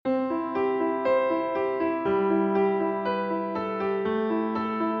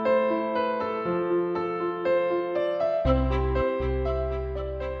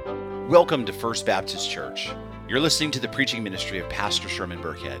Welcome to First Baptist Church. You're listening to the preaching ministry of Pastor Sherman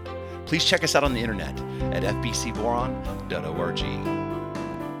Burkhead. Please check us out on the internet at fbcboron.org.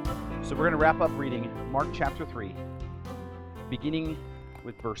 So we're going to wrap up reading Mark chapter 3, beginning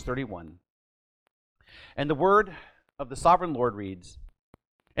with verse 31. And the word of the sovereign Lord reads,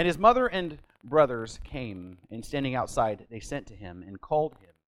 "And his mother and brothers came, and standing outside, they sent to him and called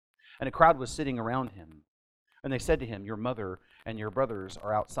him. And a crowd was sitting around him. And they said to him, 'Your mother and your brothers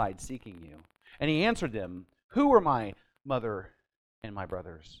are outside seeking you.' And he answered them, 'Who are my mother and my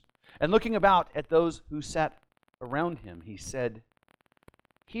brothers?' And looking about at those who sat around him, he said,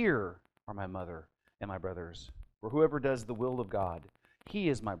 'Here are my mother and my brothers. For whoever does the will of God, he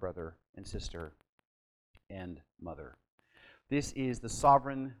is my brother and sister and mother.'" This is the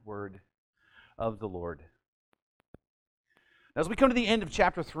sovereign word of the Lord. Now, as we come to the end of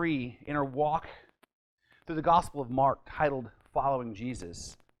chapter 3 in our walk through the Gospel of Mark titled Following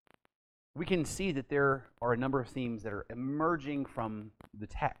Jesus, we can see that there are a number of themes that are emerging from the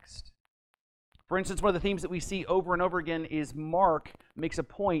text. For instance, one of the themes that we see over and over again is Mark makes a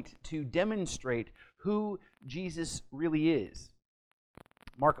point to demonstrate who Jesus really is.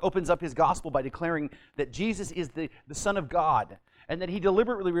 Mark opens up his gospel by declaring that Jesus is the Son of God, and that he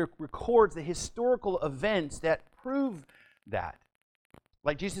deliberately records the historical events that prove that.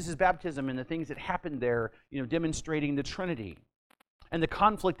 Like Jesus' baptism and the things that happened there, demonstrating the Trinity. And the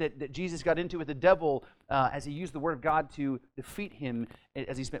conflict that Jesus got into with the devil as he used the Word of God to defeat him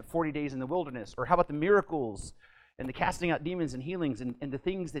as he spent 40 days in the wilderness. Or how about the miracles and the casting out demons and healings and the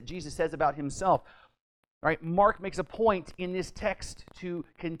things that Jesus says about himself. All right, Mark makes a point in this text to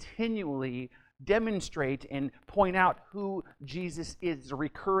continually demonstrate and point out who Jesus is. It's a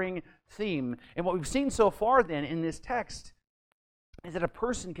recurring theme. And what we've seen so far then in this text is that a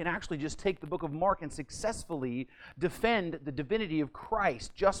person can actually just take the book of Mark and successfully defend the divinity of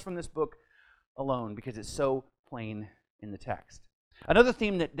Christ just from this book alone, because it's so plain in the text. Another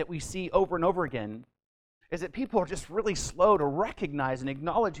theme that we see over and over again is that people are just really slow to recognize and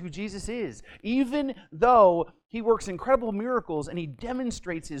acknowledge who Jesus is. Even though he works incredible miracles and he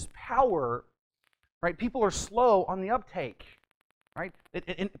demonstrates his power, right? People are slow on the uptake, right?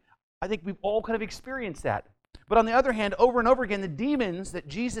 And I think we've all kind of experienced that. But on the other hand, over and over again, the demons that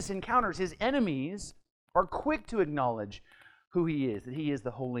Jesus encounters, his enemies, are quick to acknowledge who he is, that he is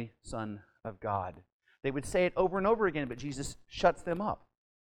the Holy Son of God. They would say it over and over again, but Jesus shuts them up.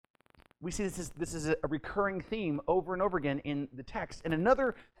 We see this is a recurring theme over and over again in the text. And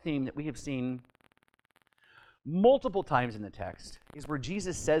another theme that we have seen multiple times in the text is where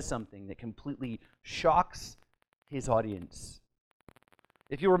Jesus says something that completely shocks his audience.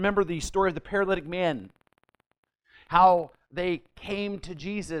 If you remember the story of the paralytic man, how they came to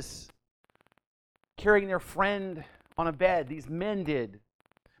Jesus carrying their friend on a bed. These men did.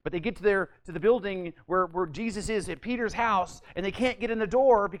 But they get to the building where Jesus is at Peter's house, and they can't get in the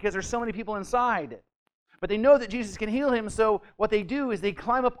door because there's so many people inside. But they know that Jesus can heal him, so what they do is they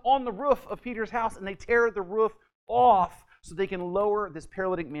climb up on the roof of Peter's house and they tear the roof off so they can lower this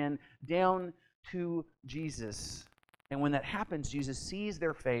paralytic man down to Jesus. And when that happens, Jesus sees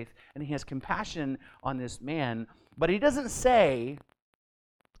their faith and he has compassion on this man. But he doesn't say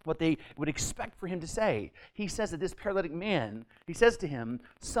what they would expect for him to say. He says that this paralytic man, he says to him,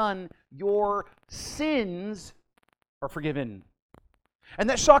 "Son, your sins are forgiven." And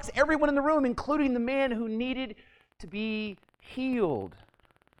that shocks everyone in the room, including the man who needed to be healed.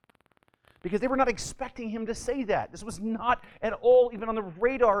 Because they were not expecting him to say that. This was not at all even on the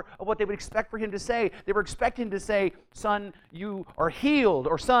radar of what they would expect for him to say. They were expecting him to say, "Son, you are healed,"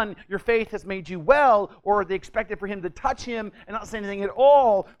 or "Son, your faith has made you well," or they expected for him to touch him and not say anything at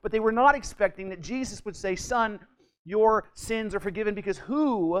all. But they were not expecting that Jesus would say, "Son, your sins are forgiven," because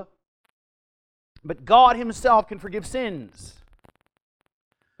who but God himself can forgive sins?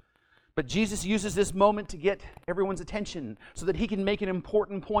 But Jesus uses this moment to get everyone's attention so that he can make an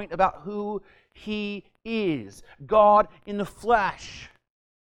important point about who he is. God in the flesh.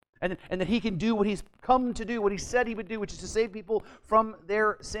 And that he can do what he's come to do, what he said he would do, which is to save people from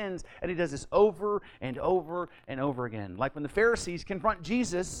their sins. And he does this over and over and over again. Like when the Pharisees confront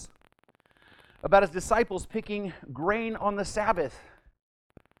Jesus about his disciples picking grain on the Sabbath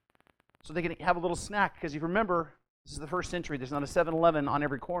so they can have a little snack. Because you remember, this is the first century. There's not a 7-Eleven on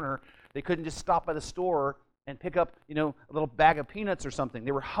every corner. They couldn't just stop by the store and pick up, a little bag of peanuts or something.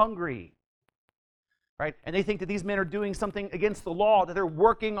 They were hungry, right? And they think that these men are doing something against the law, that they're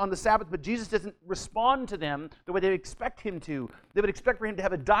working on the Sabbath, but Jesus doesn't respond to them the way they expect him to. They would expect for him to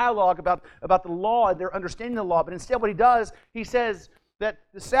have a dialogue about the law and their understanding of the law. But instead what he does, he says that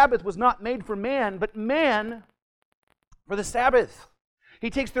the Sabbath was not made for man, but man for the Sabbath. He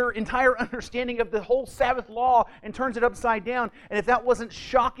takes their entire understanding of the whole Sabbath law and turns it upside down. And if that wasn't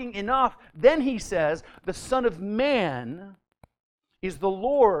shocking enough, then he says, the Son of Man is the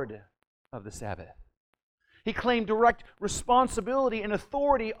Lord of the Sabbath. He claimed direct responsibility and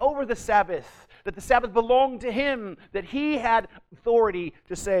authority over the Sabbath, that the Sabbath belonged to him, that he had authority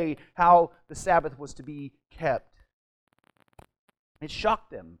to say how the Sabbath was to be kept. It shocked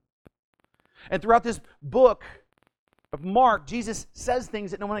them. And throughout this book of Mark, Jesus says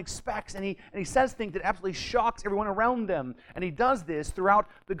things that no one expects, and he says things that absolutely shocks everyone around them. And he does this throughout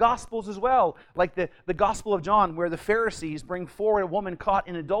the Gospels as well, like the Gospel of John, where the Pharisees bring forward a woman caught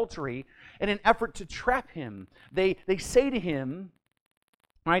in adultery in an effort to trap him. They say to him,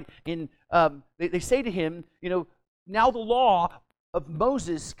 right, they say to him, now the law of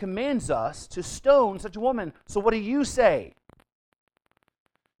Moses commands us to stone such a woman. So what do you say?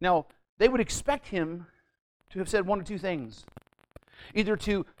 Now, they would expect him to have said one of two things. Either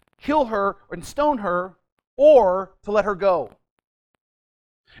to kill her and stone her, or to let her go.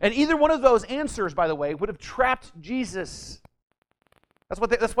 And either one of those answers, by the way, would have trapped Jesus. That's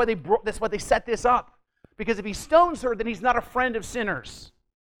why they set this up. Because if he stones her, then he's not a friend of sinners,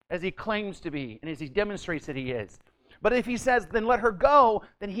 as he claims to be, and as he demonstrates that he is. But if he says, then let her go,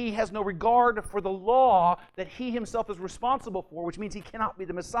 then he has no regard for the law that he himself is responsible for, which means he cannot be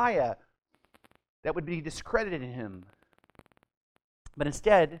the Messiah. That would be discredited in him. But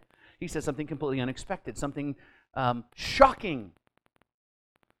instead, he says something completely unexpected, something shocking,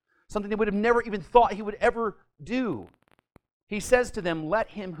 something they would have never even thought he would ever do. He says to them, let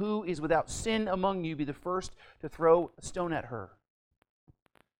him who is without sin among you be the first to throw a stone at her.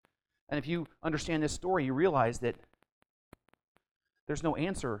 And if you understand this story, you realize that there's no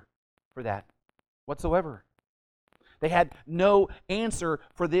answer for that whatsoever. They had no answer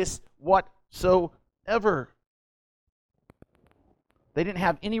for this whatsoever. They didn't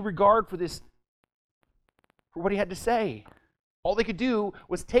have any regard for this, for what he had to say. All they could do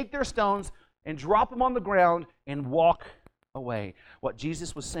was take their stones and drop them on the ground and walk away. What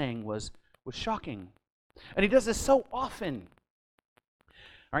Jesus was saying was shocking. And he does this so often.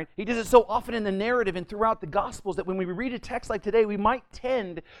 All right? He does it so often in the narrative and throughout the Gospels that when we read a text like today, we might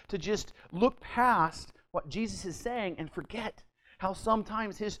tend to just look past what Jesus is saying and forget how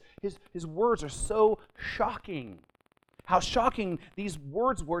sometimes his words are so shocking. How shocking these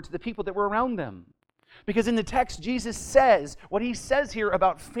words were to the people that were around them. Because in the text, Jesus says, what he says here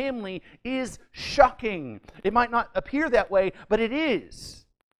about family is shocking. It might not appear that way, but it is.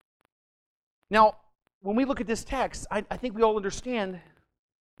 Now, when we look at this text, I think we all understand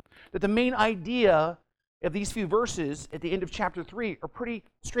that the main idea of these few verses at the end of chapter 3 are pretty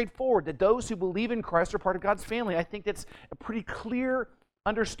straightforward, that those who believe in Christ are part of God's family. I think that's a pretty clear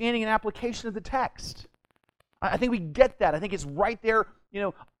understanding and application of the text. I think we get that. I think it's right there,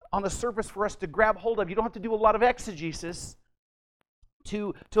 on the surface for us to grab hold of. You don't have to do a lot of exegesis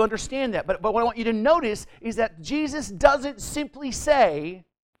to understand that. But what I want you to notice is that Jesus doesn't simply say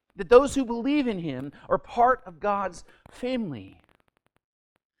that those who believe in him are part of God's family.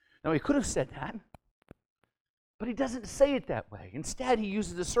 Now, he could have said that, but he doesn't say it that way. Instead, he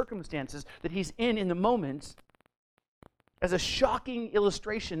uses the circumstances that he's in the moment as a shocking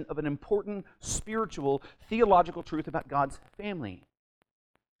illustration of an important spiritual, theological truth about God's family.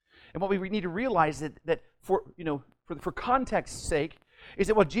 And what we need to realize that for context's sake is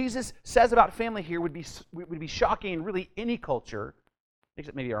that what Jesus says about family here would be shocking in really any culture,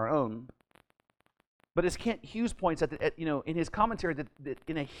 except maybe our own. But as Kent Hughes points out, in his commentary, that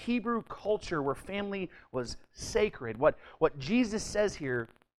in a Hebrew culture where family was sacred, what Jesus says here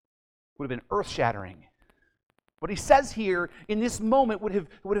would have been earth-shattering. What he says here in this moment would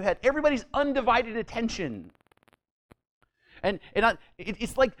have had everybody's undivided attention. And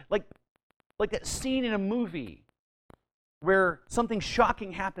it's like that scene in a movie where something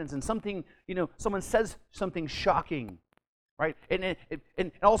shocking happens and someone says something shocking, right? And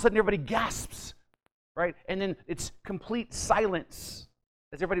all of a sudden everybody gasps, right? And then it's complete silence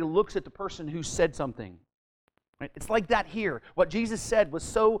as everybody looks at the person who said something. Right? It's like that here. What Jesus said was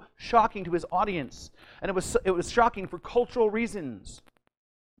so shocking to his audience, and it was shocking for cultural reasons,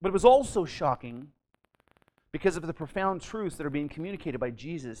 but it was also shocking because of the profound truths that are being communicated by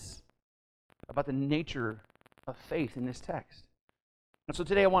Jesus about the nature of faith in this text. And so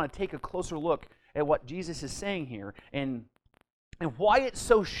today I want to take a closer look at what Jesus is saying here and why it's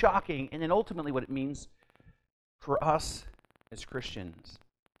so shocking, and then ultimately what it means for us as Christians.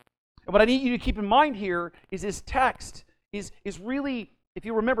 And what I need you to keep in mind here is this text is really, if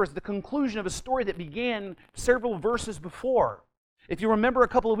you remember, is the conclusion of a story that began several verses before. If you remember a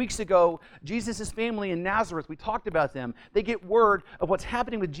couple of weeks ago, Jesus' family in Nazareth, we talked about them. They get word of what's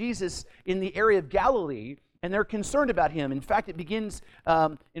happening with Jesus in the area of Galilee, and they're concerned about him. In fact, it begins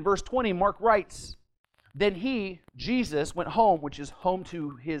in verse 20. Mark writes, "Then he, Jesus, went home," which is home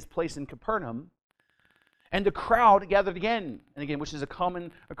to his place in Capernaum, "and the crowd gathered again and again," which is a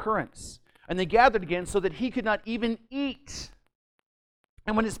common occurrence. "And they gathered again so that he could not even eat.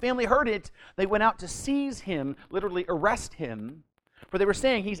 And when his family heard it, they went out to seize him," literally arrest him, "for they were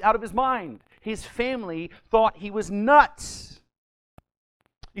saying he's out of his mind." His family thought he was nuts.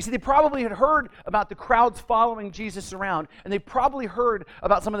 You see, they probably had heard about the crowds following Jesus around, and they probably heard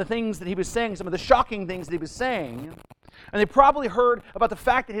about some of the things that he was saying, some of the shocking things that he was saying, and they probably heard about the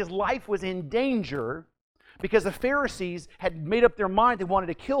fact that his life was in danger because the Pharisees had made up their mind they wanted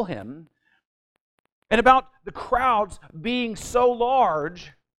to kill him, and about the crowds being so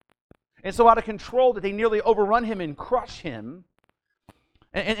large and so out of control that they nearly overrun him and crush him.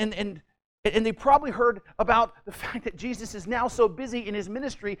 And they probably heard about the fact that Jesus is now so busy in his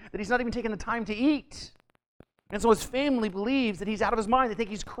ministry that he's not even taking the time to eat. And so his family believes that he's out of his mind. They think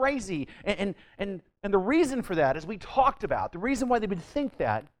he's crazy. And the reason for that, as we talked about, the reason why they would think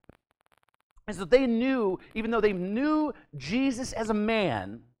that is that they knew, even though they knew Jesus as a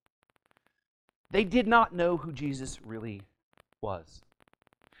man, they did not know who Jesus really was.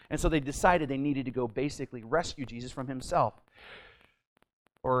 And so they decided they needed to go basically rescue Jesus from himself.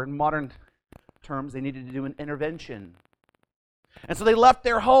 Or in modern terms, they needed to do an intervention. And so they left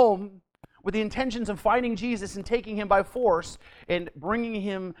their home with the intentions of finding Jesus and taking him by force and bringing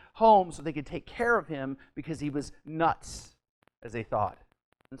him home so they could take care of him because he was nuts, as they thought.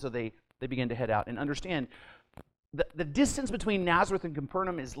 And so they began to head out. And understand, the distance between Nazareth and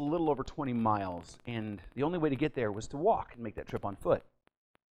Capernaum is a little over 20 miles. And the only way to get there was to walk and make that trip on foot.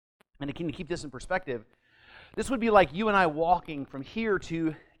 And to keep this in perspective, this would be like you and I walking from here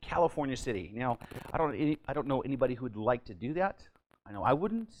to California City. Now, I don't know anybody who would like to do that. I know I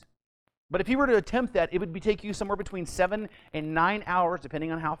wouldn't. But if you were to attempt that, it would take you somewhere between 7 and 9 hours,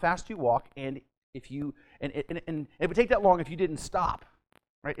 depending on how fast you walk. And it would take that long if you didn't stop.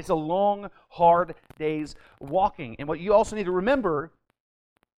 Right? It's a long, hard day's walking. And what you also need to remember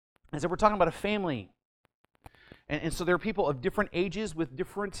is that we're talking about a family. And so there are people of different ages with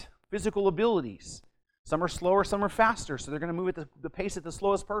different physical abilities. Some are slower, some are faster, so they're going to move at the pace of the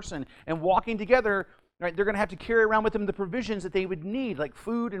slowest person. And walking together, right, they're going to have to carry around with them the provisions that they would need, like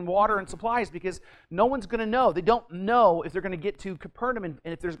food and water and supplies, because no one's going to know. They don't know if they're going to get to Capernaum and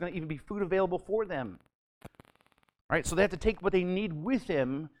if there's going to even be food available for them. Right, so they have to take what they need with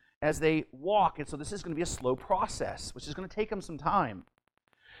them as they walk. And so this is going to be a slow process, which is going to take them some time.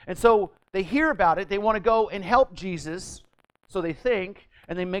 And so they hear about it. They want to go and help Jesus, so they think,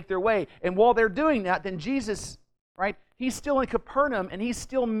 and they make their way. And while they're doing that, then Jesus, right, he's still in Capernaum, and he's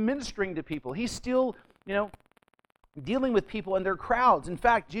still ministering to people. He's still, dealing with people and their crowds. In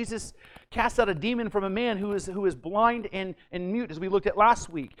fact, Jesus casts out a demon from a man who is blind and mute, as we looked at last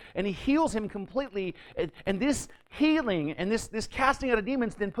week. And he heals him completely. And this healing and this casting out of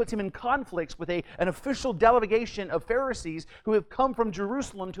demons then puts him in conflicts with an official delegation of Pharisees who have come from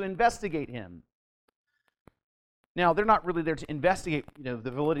Jerusalem to investigate him. Now, they're not really there to investigate, the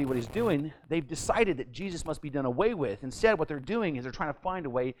validity of what he's doing. They've decided that Jesus must be done away with. Instead, what they're doing is they're trying to find a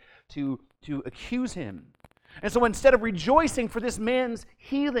way to accuse him. And so instead of rejoicing for this man's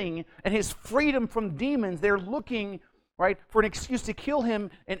healing and his freedom from demons, they're looking, right, for an excuse to kill him.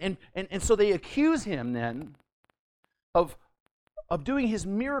 And so they accuse him then of doing his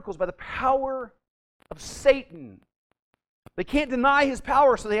miracles by the power of Satan. They can't deny his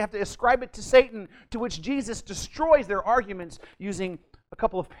power, so they have to ascribe it to Satan, to which Jesus destroys their arguments using a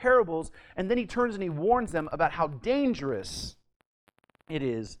couple of parables, and then he turns and he warns them about how dangerous it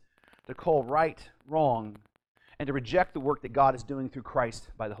is to call right wrong and to reject the work that God is doing through Christ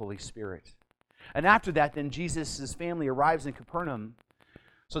by the Holy Spirit. And after that, then Jesus' family arrives in Capernaum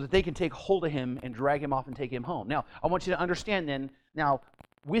so that they can take hold of him and drag him off and take him home. Now, I want you to understand then, now,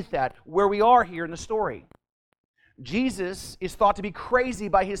 with that, where we are here in the story. Jesus is thought to be crazy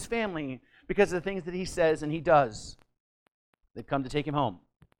by his family because of the things that he says and he does. They've come to take him home.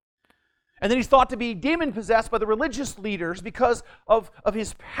 And then he's thought to be demon-possessed by the religious leaders because of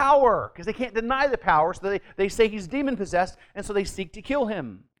his power, because they can't deny the power, so they say he's demon-possessed, and so they seek to kill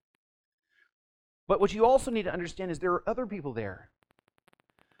him. But what you also need to understand is there are other people there.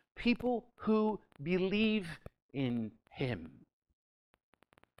 People who believe in him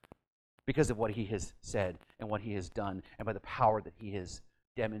because of what he has said and what he has done and by the power that he has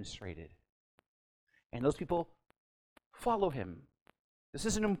demonstrated. And those people follow him. This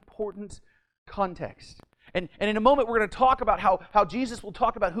is an important context. And in a moment, we're going to talk about how Jesus will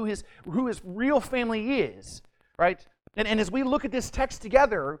talk about who his real family is, right? And as we look at this text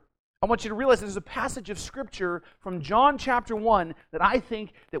together, I want you to realize there's a passage of Scripture from John chapter 1 that I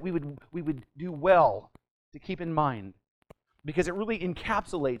think that we would do well to keep in mind, because it really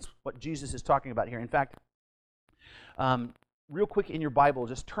encapsulates what Jesus is talking about here. In fact, real quick in your Bible,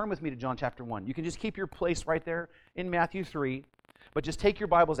 just turn with me to John chapter 1. You can just keep your place right there in Matthew 3, but just take your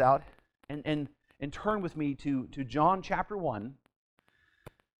Bibles out and turn with me to John chapter 1.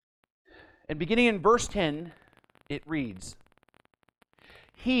 And beginning in verse 10, it reads,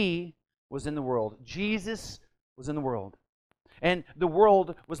 He was in the world. Jesus was in the world. And the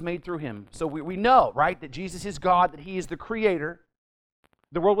world was made through him. So we know, right, that Jesus is God, that he is the creator.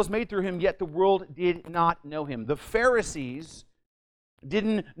 The world was made through him, yet the world did not know him. The Pharisees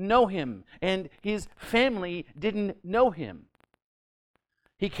didn't know him, and his family didn't know him.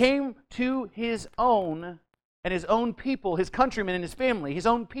 He came to his own, and his own people, his countrymen and his family, his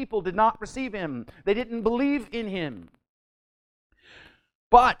own people did not receive him. They didn't believe in him.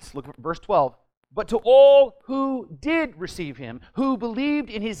 But, look at verse 12, but to all who did receive him, who believed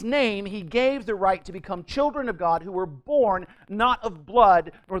in his name, he gave the right to become children of God, who were born not of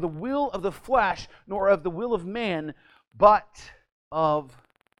blood, nor the will of the flesh, nor of the will of man, but of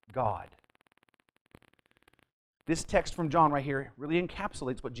God. This text from John right here really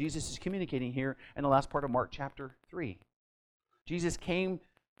encapsulates what Jesus is communicating here in the last part of Mark chapter 3. Jesus came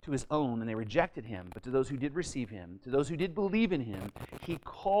to his own, and they rejected him. But to those who did receive him, to those who did believe in him, he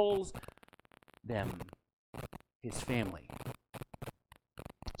calls them his family.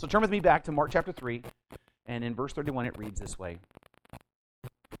 So turn with me back to Mark chapter 3, and in verse 31 it reads this way.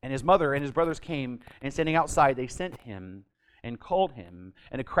 And his mother and his brothers came, and standing outside they sent him and called him,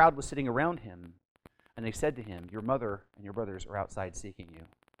 and a crowd was sitting around him. And they said to him, Your mother and your brothers are outside seeking you.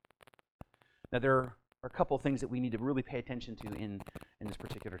 Now there are a couple of things that we need to really pay attention to in this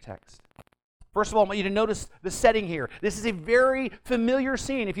particular text. First of all, I want you to notice the setting here. This is a very familiar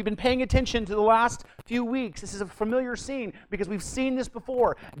scene. If you've been paying attention to the last few weeks, this is a familiar scene because we've seen this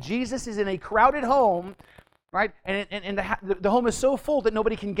before. Jesus is in a crowded home, right? And the home is so full that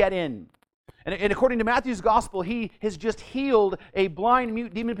nobody can get in. And according to Matthew's gospel, he has just healed a blind,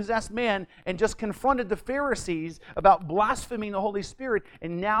 mute, demon-possessed man and just confronted the Pharisees about blaspheming the Holy Spirit,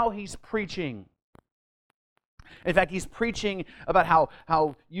 and now he's preaching. In fact, he's preaching about how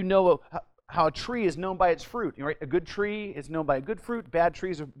a tree is known by its fruit. Right? A good tree is known by a good fruit. Bad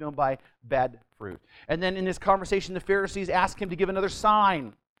trees are known by bad fruit. And then in this conversation, the Pharisees ask him to give another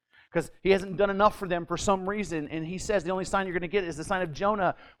sign because he hasn't done enough for them for some reason. And he says the only sign you're going to get is the sign of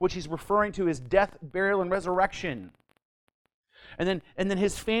Jonah, which he's referring to as death, burial, and resurrection. And then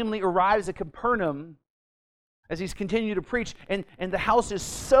his family arrives at Capernaum as he's continuing to preach, and the house is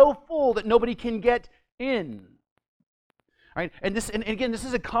so full that nobody can get in. Right? And again, this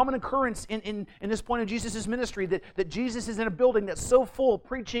is a common occurrence in this point of Jesus' ministry, that Jesus is in a building that's so full,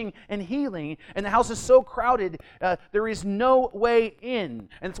 preaching and healing, and the house is so crowded, there is no way in.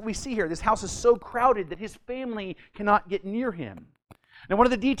 And so we see here, this house is so crowded that his family cannot get near him. Now, one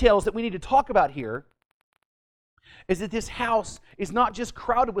of the details that we need to talk about here is that this house is not just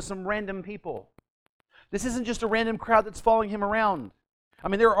crowded with some random people. This isn't just a random crowd that's following him around. I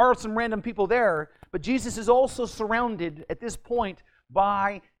mean, there are some random people there, but Jesus is also surrounded at this point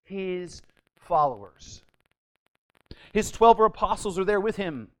by his followers. His 12 apostles are there with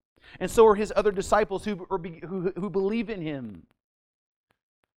him, and so are his other disciples who believe in him.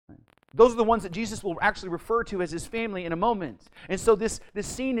 Those are the ones that Jesus will actually refer to as his family in a moment. And so this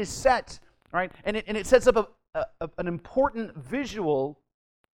scene is set, right? And it sets up an important visual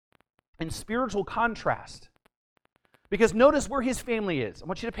and spiritual contrast. Because notice where his family is. I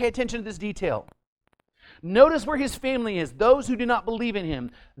want you to pay attention to this detail. Notice where his family is. Those who do not believe in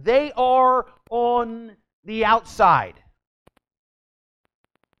him. They are on the outside.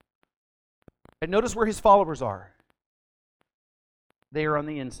 And notice where his followers are. They are on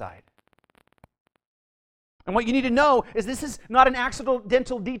the inside. And what you need to know is this is not an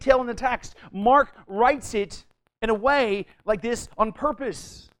accidental detail in the text. Mark writes it in a way like this on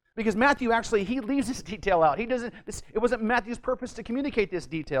purpose. Because Matthew actually, he leaves this detail out. It wasn't Matthew's purpose to communicate this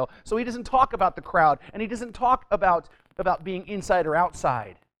detail. So he doesn't talk about the crowd, and he doesn't talk about being inside or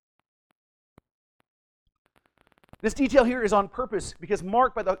outside. This detail here is on purpose because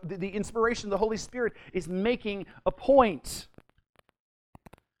Mark, by the inspiration of the Holy Spirit, is making a point.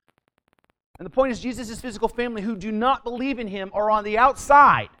 And the point is Jesus' physical family who do not believe in him are on the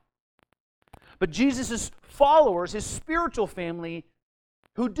outside. But Jesus' followers, his spiritual family,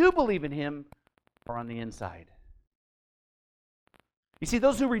 who do believe in him, are on the inside. You see,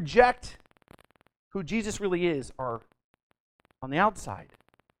 those who reject who Jesus really is are on the outside.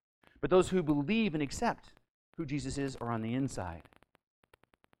 But those who believe and accept who Jesus is are on the inside.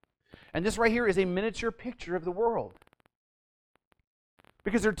 And this right here is a miniature picture of the world.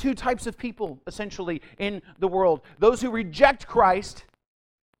 Because there are two types of people, essentially, in the world. Those who reject Christ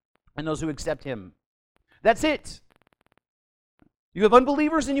and those who accept Him. That's it. You have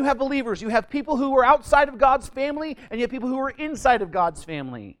unbelievers and you have believers. You have people who are outside of God's family and you have people who are inside of God's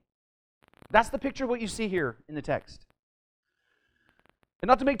family. That's the picture of what you see here in the text. And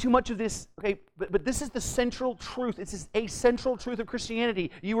not to make too much of this, okay, but this is the central truth. This is a central truth of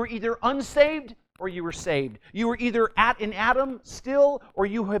Christianity. You were either unsaved or you were saved. You were either in Adam still or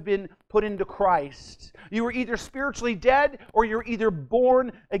you have been put into Christ. You were either spiritually dead or you're either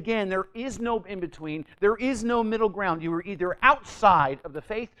born again. There is no in-between. There is no middle ground. You were either outside of the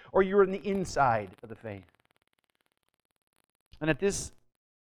faith or you were in the inside of the faith. And at this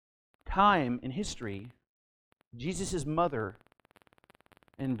time in history, Jesus' mother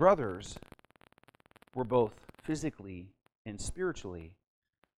and brothers were both physically and spiritually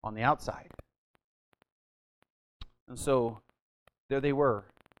on the outside. And so there they were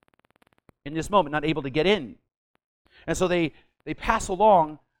in this moment, not able to get in. And so they pass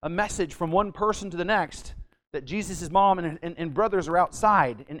along a message from one person to the next that Jesus' mom and brothers are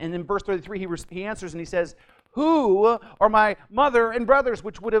outside. And in verse 33, he answers and he says, "Who are my mother and brothers?"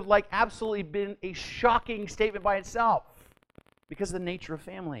 Which would have absolutely been a shocking statement by itself because of the nature of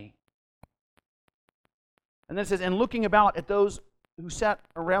family. And then it says, "And looking about at those who sat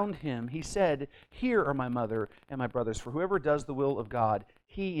around him, he said, 'Here are my mother and my brothers, for whoever does the will of God,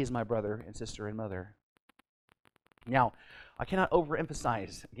 he is my brother and sister and mother.'" Now, I cannot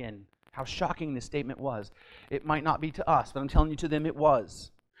overemphasize, again, how shocking this statement was. It might not be to us, but I'm telling you, to them it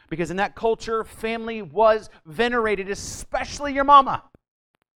was. Because in that culture, family was venerated, especially your mama.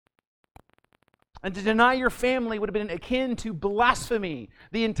 And to deny your family would have been akin to blasphemy.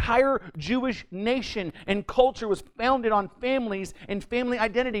 The entire Jewish nation and culture was founded on families and family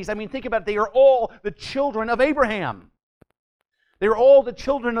identities. I mean, think about it. They are all the children of Abraham. They are all the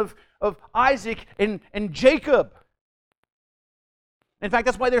children of Isaac and Jacob. In fact,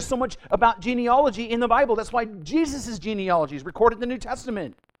 that's why there's so much about genealogy in the Bible. That's why Jesus' genealogy is recorded in the New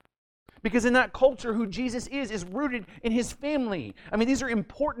Testament. Because in that culture, who Jesus is rooted in his family. I mean, these are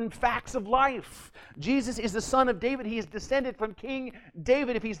important facts of life. Jesus is the son of David. He is descended from King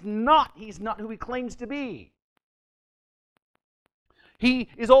David. If he's not who he claims to be. He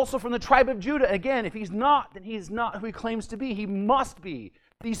is also from the tribe of Judah. Again, if he's not, then he's not who he claims to be. He must be.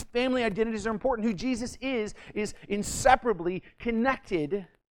 These family identities are important. Who Jesus is inseparably connected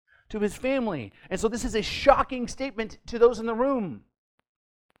to his family. And so this is a shocking statement to those in the room.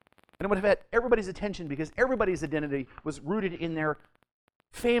 And it would have had everybody's attention because everybody's identity was rooted in their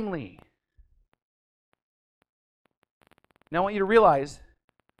family. Now I want you to realize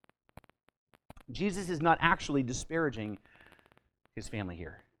Jesus is not actually disparaging his family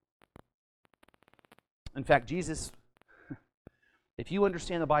here. In fact, Jesus, if you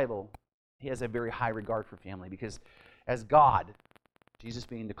understand the Bible, he has a very high regard for family because as God, Jesus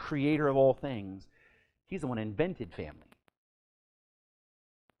being the creator of all things, he's the one who invented family.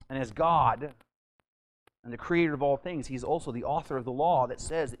 And as God and the creator of all things, he's also the author of the law that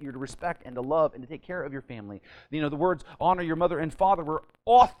says that you're to respect and to love and to take care of your family. You know, the words, honor your mother and father, were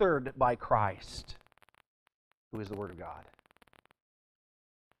authored by Christ, who is the Word of God.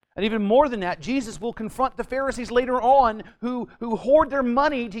 And even more than that, Jesus will confront the Pharisees later on who hoard their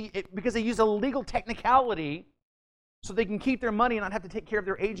money because they use a legal technicality so they can keep their money and not have to take care of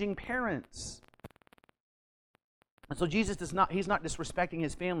their aging parents. And so Jesus he's not disrespecting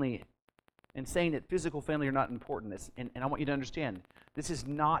his family and saying that physical family are not important. And I want you to understand, this is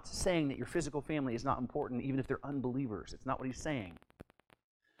not saying that your physical family is not important even if they're unbelievers. It's not what he's saying.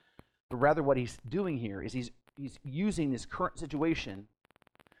 But rather what he's doing here is he's using this current situation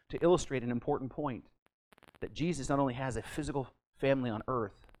to illustrate an important point. That Jesus not only has a physical family on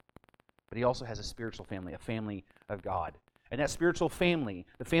earth, but he also has a spiritual family, a family of God. And that spiritual family,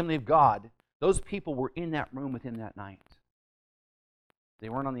 the family of God, those people were in that room with him that night. They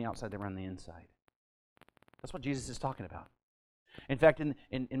weren't on the outside, they were on the inside. That's what Jesus is talking about. In fact, in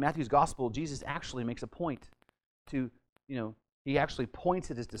Matthew's gospel, Jesus actually makes a point to, he actually points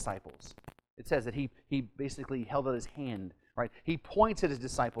at his disciples. It says that he basically held out his hand, right? He points at his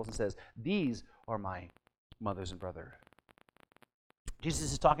disciples and says, "These are my mothers and brother."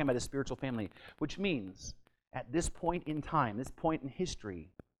 Jesus is talking about his spiritual family, which means at this point in time, this point in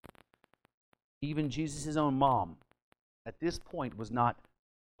history, even Jesus' own mom, at this point, was not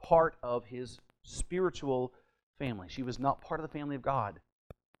part of his spiritual family. She was not part of the family of God.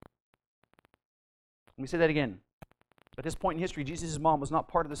 Let me say that again. At this point in history, Jesus' mom was not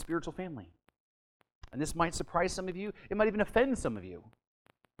part of the spiritual family. And this might surprise some of you. It might even offend some of you.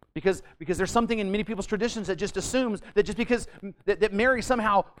 Because there's something in many people's traditions that just assumes that just because that Mary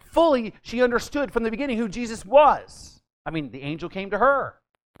somehow fully, she understood from the beginning who Jesus was. I mean, the angel came to her,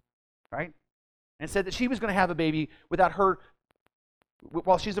 right? And said that she was going to have a baby without her,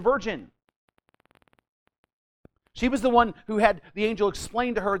 while she's a virgin. She was the one who had the angel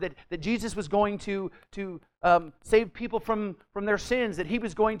explain to her that Jesus was going to save people from their sins, that he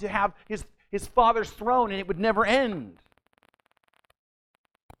was going to have his Father's throne and it would never end.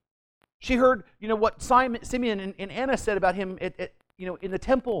 She heard, what Simeon and Anna said about him in the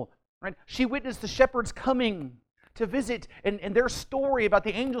temple, right? She witnessed the shepherds coming to visit and their story about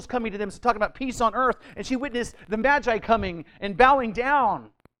the angels coming to them, so talking about peace on earth, and she witnessed the Magi coming and bowing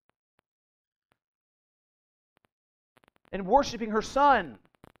down and worshiping her son.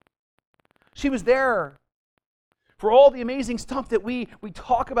 She was there for all the amazing stuff that we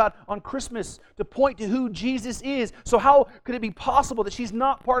talk about on Christmas to point to who Jesus is. So how could it be possible that she's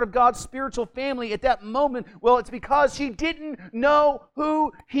not part of God's spiritual family at that moment? Well, it's because she didn't know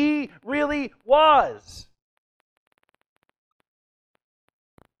who he really was.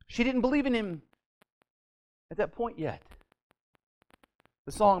 She didn't believe in him at that point yet.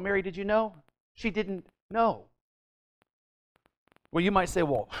 The song, Mary, Did You Know? She didn't know. Well, you might say,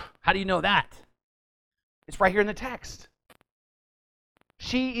 well, how do you know that? It's right here in the text.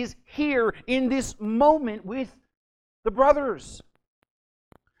 She is here in this moment with the brothers.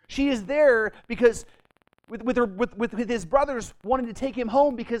 She is there because with his brothers wanting to take him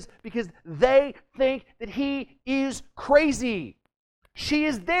home because they think that he is crazy. She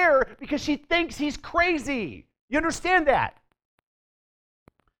is there because she thinks he's crazy. You understand that?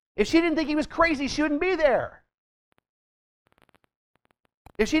 If she didn't think he was crazy, she wouldn't be there.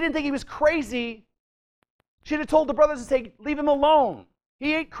 If she didn't think he was crazy, she'd have told the brothers to say, leave him alone.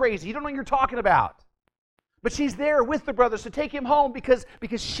 He ain't crazy. You don't know what you're talking about. But she's there with the brothers to take him home because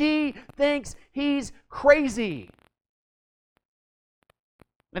she thinks he's crazy.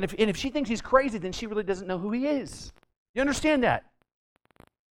 And if she thinks he's crazy, then she really doesn't know who he is. You understand that?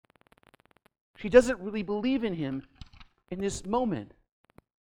 She doesn't really believe in him in this moment.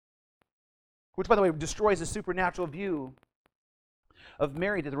 Which, by the way, destroys the supernatural view of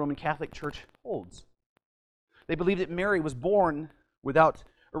Mary that the Roman Catholic Church holds. They believe that Mary was born without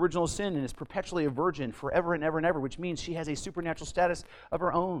original sin and is perpetually a virgin forever and ever and ever, which means she has a supernatural status of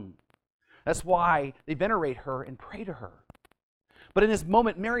her own. That's why they venerate her and pray to her. But in this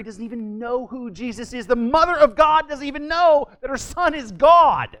moment, Mary doesn't even know who Jesus is. The Mother of God doesn't even know that her Son is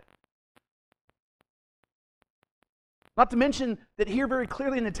God. Not to mention that here very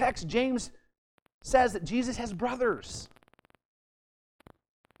clearly in the text, James says that Jesus has brothers.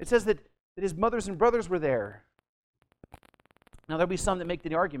 It says that his mothers and brothers were there. Now, there'll be some that make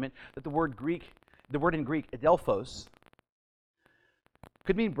the argument that the word in Greek, adelphos,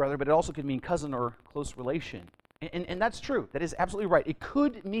 could mean brother, but it also could mean cousin or close relation. And that's true. That is absolutely right. It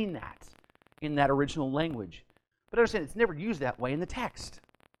could mean that in that original language. But understand, it's never used that way in the text.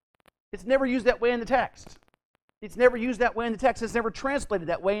 It's never used that way in the text. It's never used that way in the text. It's never translated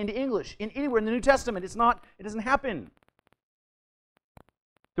that way into English. Anywhere in the New Testament, it doesn't happen.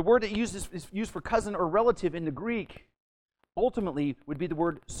 The word that is used for cousin or relative in the Greek ultimately would be the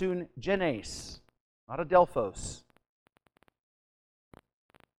word sun genes, not adelphos.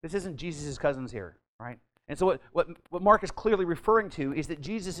 This isn't Jesus' cousins here, right? And so what Mark is clearly referring to is that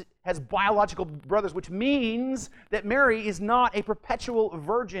Jesus has biological brothers, which means that Mary is not a perpetual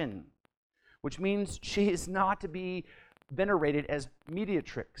virgin, which means she is not to be venerated as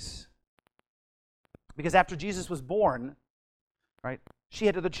mediatrix. Because after Jesus was born, right, she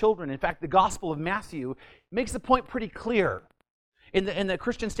had other children. In fact, the Gospel of Matthew makes the point pretty clear. In the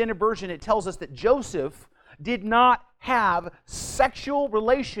Christian Standard Version, it tells us that Joseph did not have sexual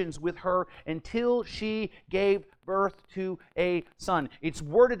relations with her until she gave birth to a son. It's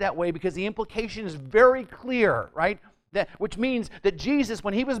worded that way because the implication is very clear, right? Which means that Jesus,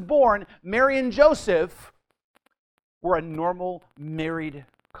 when he was born, Mary and Joseph were a normal married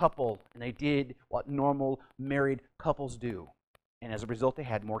couple, and they did what normal married couples do. And as a result, they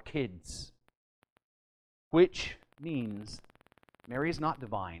had more kids. Which means Mary is not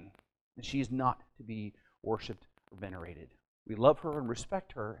divine, and she is not to be worshipped or venerated. We love her and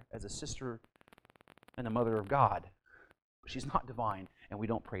respect her as a sister and a mother of God. But she's not divine, and we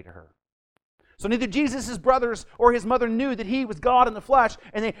don't pray to her. So neither Jesus' brothers or his mother knew that he was God in the flesh,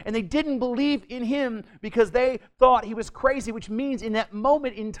 and they didn't believe in him because they thought he was crazy, which means in that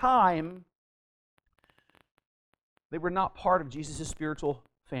moment in time, they were not part of Jesus' spiritual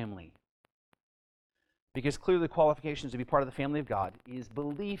family. Because clearly the qualifications to be part of the family of God is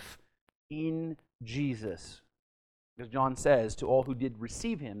belief in Jesus. As John says, to all who did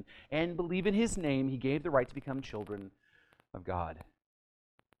receive him and believe in his name, he gave the right to become children of God.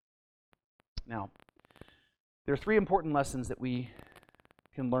 Now, there are three important lessons that we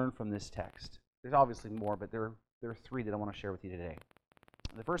can learn from this text. There's obviously more, but there are three that I want to share with you today.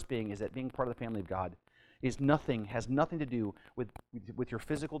 The first being is that being part of the family of God has nothing to do with your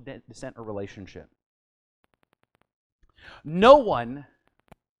physical descent or relationship. No one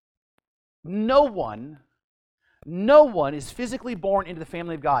is physically born into the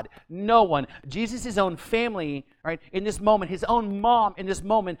family of God. No one. Jesus' own family, right, in this moment, his own mom in this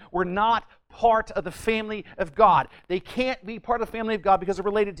moment, were not part of the family of God. They can't be part of the family of God because they're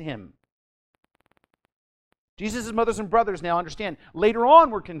related to him. Jesus' mothers and brothers, now understand, later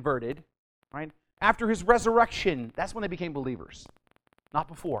on were converted, right? After his resurrection, that's when they became believers, not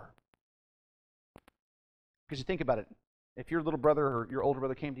before. Because you think about it, if your little brother or your older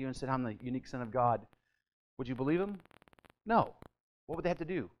brother came to you and said, I'm the unique son of God, would you believe him? No. What would they have to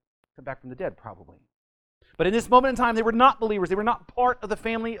do? Come back from the dead, probably. But in this moment in time, they were not believers. They were not part of the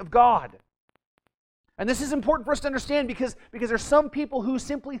family of God. And this is important for us to understand because there's some people who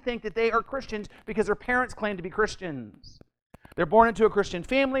simply think that they are Christians because their parents claim to be Christians. They're born into a Christian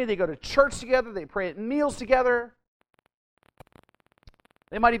family. They go to church together. They pray at meals together.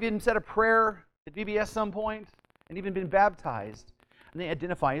 They might have even said a prayer at VBS some point and even been baptized. And they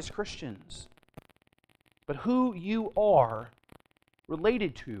identify as Christians. But who you are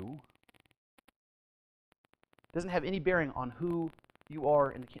related to doesn't have any bearing on who you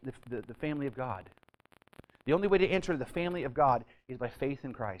are in the family of God. The only way to enter the family of God is by faith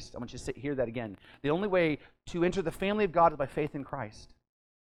in Christ. I want you to hear that again. The only way to enter the family of God is by faith in Christ.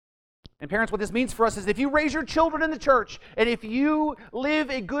 And parents, what this means for us is if you raise your children in the church, and if you live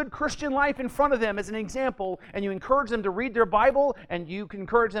a good Christian life in front of them as an example, and you encourage them to read their Bible, and you can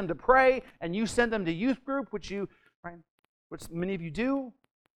encourage them to pray, and you send them to youth group, which many of you do,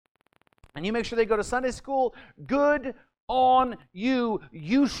 and you make sure they go to Sunday school, good on you.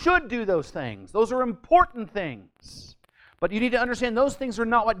 You should do those things. Those are important things. But you need to understand those things are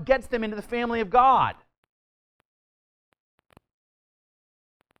not what gets them into the family of God.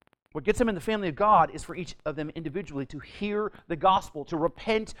 What gets them in the family of God is for each of them individually to hear the gospel, to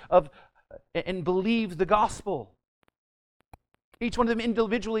repent of and believe the gospel. Each one of them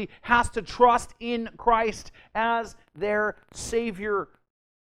individually has to trust in Christ as their Savior.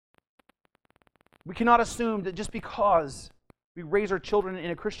 We cannot assume that just because we raise our children in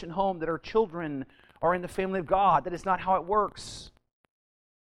a Christian home that our children are in the family of God. That is not how it works.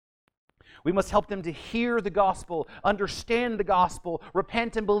 We must help them to hear the gospel, understand the gospel,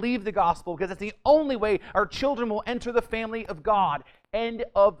 repent and believe the gospel, because that's the only way our children will enter the family of God. End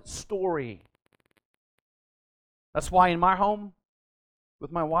of story. That's why in my home,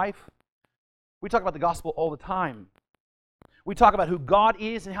 with my wife, we talk about the gospel all the time. We talk about who God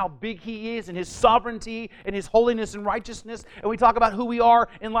is and how big He is and His sovereignty and His holiness and righteousness. And we talk about who we are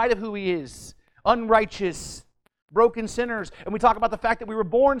in light of who He is. Unrighteous, broken sinners. And we talk about the fact that we were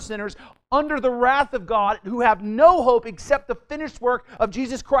born sinners under the wrath of God who have no hope except the finished work of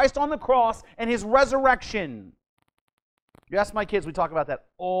Jesus Christ on the cross and His resurrection. You ask my kids, we talk about that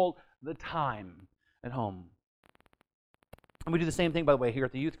all the time at home. And we do the same thing, by the way, here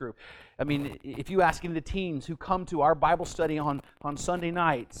at the youth group. I mean, if you ask any of the teens who come to our Bible study on Sunday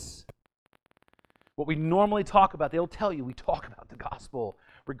nights, what we normally talk about, they'll tell you we talk about the gospel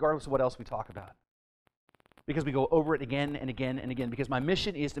regardless of what else we talk about. Because we go over it again and again and again. Because my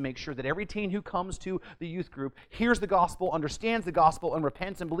mission is to make sure that every teen who comes to the youth group hears the gospel, understands the gospel, and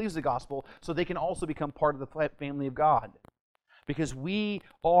repents and believes the gospel so they can also become part of the family of God. Because we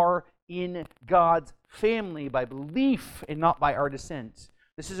are in God's family by belief and not by our descent.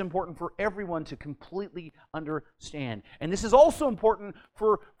 This is important for everyone to completely understand. And this is also important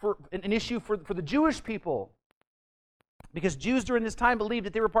for an issue for the Jewish people. Because Jews during this time believed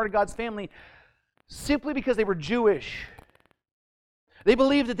that they were part of God's family simply because they were Jewish. They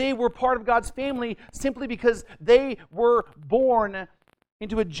believed that they were part of God's family simply because they were born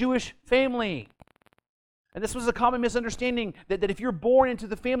into a Jewish family. And this was a common misunderstanding that if you're born into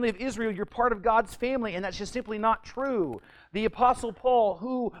the family of Israel, you're part of God's family, and that's just simply not true. The Apostle Paul,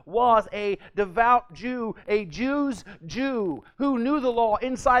 who was a devout Jew, a Jew's Jew, who knew the law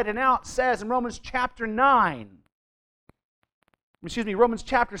inside and out, says in Romans chapter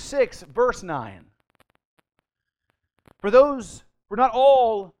 6, verse 9. For not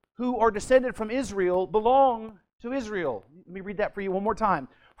all who are descended from Israel belong to Israel. Let me read that for you one more time.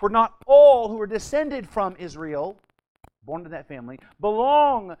 For not all who are descended from Israel, born to that family,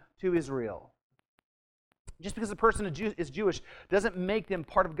 belong to Israel. Just because a person is Jewish doesn't make them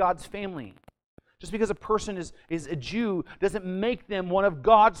part of God's family. Just because a person is a Jew doesn't make them one of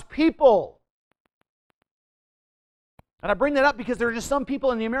God's people. And I bring that up because there are just some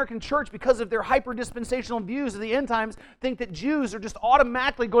people in the American church, because of their hyper-dispensational views of the end times, think that Jews are just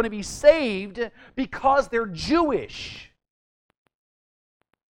automatically going to be saved because they're Jewish.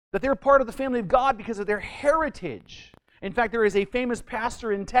 That they're part of the family of God because of their heritage. In fact, there is a famous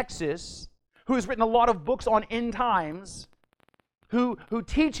pastor in Texas who has written a lot of books on end times, who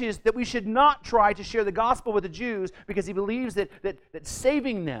teaches that we should not try to share the gospel with the Jews because he believes that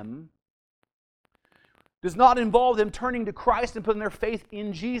saving them does not involve them turning to Christ and putting their faith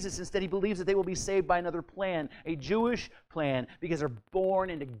in Jesus. Instead, he believes that they will be saved by another plan, a Jewish plan, because they're born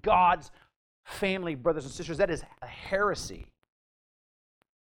into God's family, brothers and sisters. That is a heresy.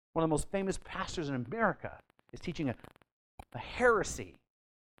 One of the most famous pastors in America is teaching a heresy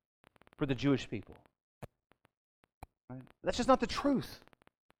for the Jewish people. Right? That's just not the truth.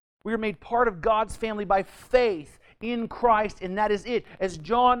 We are made part of God's family by faith in Christ, and that is it. As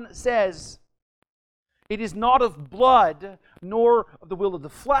John says, it is not of blood, nor of the will of the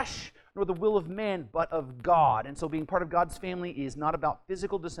flesh, nor the will of man, but of God. And so being part of God's family is not about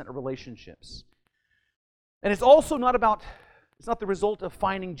physical descent or relationships. And it's also not the result of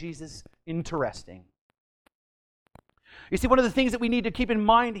finding Jesus interesting. You see, one of the things that we need to keep in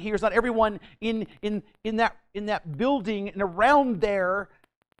mind here is not everyone in that building and around there,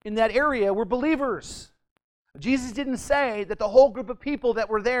 in that area, were believers. Jesus didn't say that the whole group of people that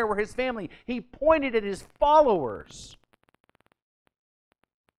were there were his family. He pointed at his followers.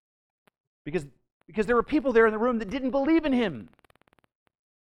 Because there were people there in the room that didn't believe in him.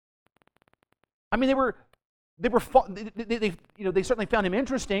 I mean, they certainly found him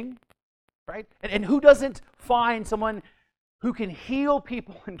interesting, right? And who doesn't find someone who can heal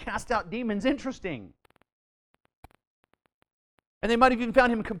people and cast out demons interesting? And they might have even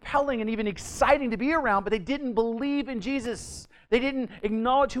found him compelling and even exciting to be around, but they didn't believe in Jesus. They didn't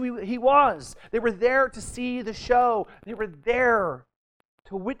acknowledge who he was. They were there to see the show. They were there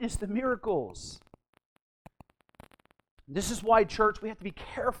to witness the miracles. This is why, church, we have to be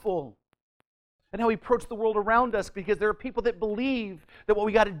careful and how we approach the world around us, because there are people that believe that what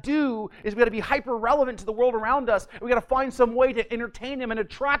we got to do is we got to be hyper relevant to the world around us. We got to find some way to entertain them and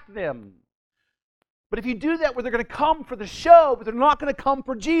attract them. But if you do that, where they're going to come for the show, but they're not going to come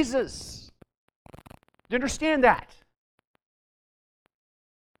for Jesus. Do you understand that?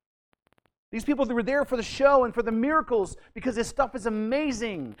 These people, they were there for the show and for the miracles because this stuff is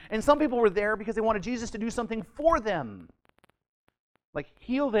amazing. And some people were there because they wanted Jesus to do something for them, like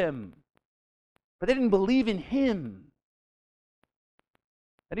heal them. But they didn't believe in him.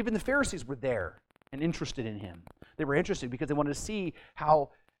 And even the Pharisees were there and interested in him. They were interested because they wanted to see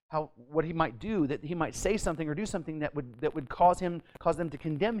what he might do, that he might say something or do something that would cause them to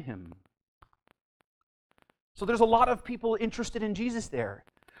condemn him. So there's a lot of people interested in Jesus there.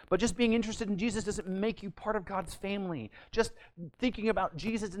 But just being interested in Jesus doesn't make you part of God's family. Just thinking about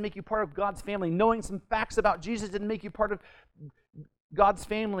Jesus doesn't make you part of God's family. Knowing some facts about Jesus didn't make you part of God's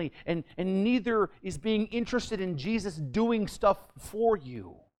family. And neither is being interested in Jesus doing stuff for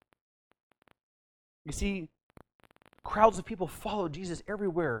you. You see, crowds of people followed Jesus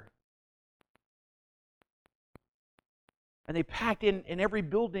everywhere. And they packed in every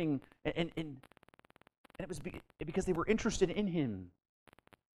building, and it was because they were interested in him.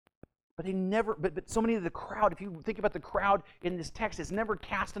 But they never, but so many of the crowd, if you think about the crowd in this text, it's never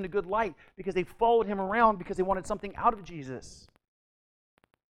cast in a good light because they followed him around because they wanted something out of Jesus.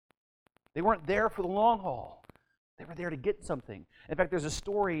 They weren't there for the long haul. They were there to get something. In fact, there's a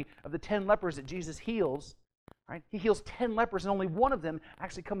story of the 10 lepers that Jesus heals. Right? He heals 10 lepers, and only one of them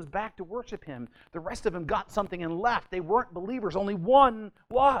actually comes back to worship him. The rest of them got something and left. They weren't believers. Only one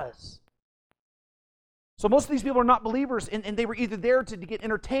was. So most of these people are not believers, and they were either there to get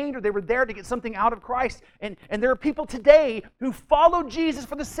entertained or they were there to get something out of Christ. And there are people today who follow Jesus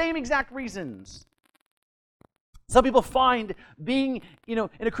for the same exact reasons. Some people find being, in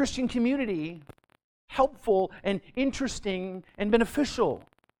a Christian community helpful and interesting and beneficial.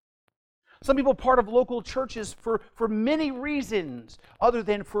 Some people are part of local churches for many reasons other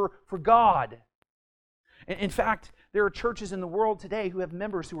than for God. In fact, there are churches in the world today who have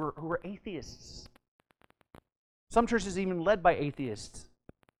members who are atheists. Some churches even led by atheists.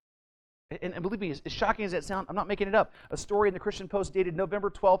 And believe me, as shocking as that sounds, I'm not making it up. A story in the Christian Post dated November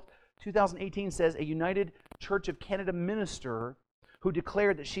 12th, 2018 says a United Church of Canada minister who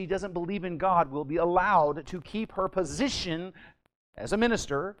declared that she doesn't believe in God will be allowed to keep her position as a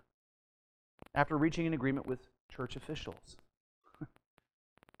minister after reaching an agreement with church officials.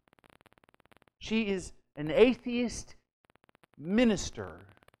 She is an atheist minister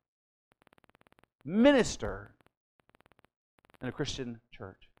in a Christian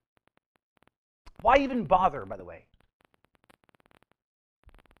church? Why even bother, by the way?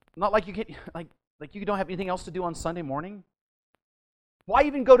 Not like you get like you don't have anything else to do on Sunday morning. Why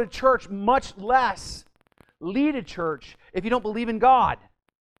even go to church, much less lead a church, if you don't believe in God?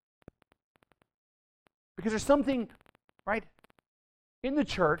 Because there's something, right, in the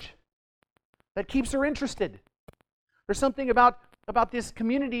church that keeps her interested. There's something about this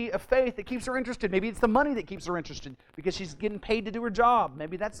community of faith that keeps her interested. Maybe it's the money that keeps her interested because she's getting paid to do her job.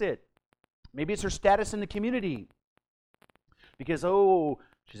 Maybe that's it. Maybe it's her status in the community because,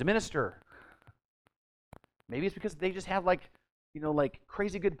 she's a minister. Maybe it's because they just have like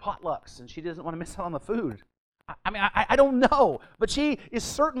crazy good potlucks and she doesn't want to miss out on the food. I don't know. But she is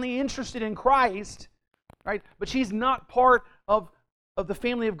certainly interested in Christ, right? But she's not part of the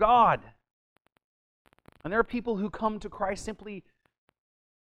family of God. And there are people who come to Christ simply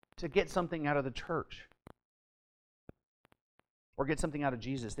to get something out of the church or get something out of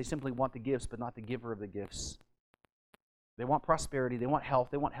Jesus. They simply want the gifts, but not the giver of the gifts. They want prosperity. They want health.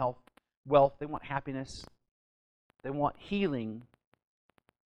 They want wealth. They want happiness. They want healing,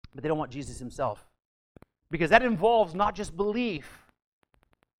 but they don't want Jesus himself. Because that involves not just belief,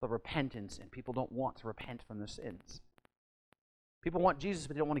 but repentance. And people don't want to repent from their sins. People want Jesus,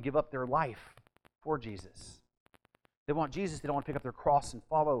 but they don't want to give up their life for Jesus. They want Jesus, they don't want to pick up their cross and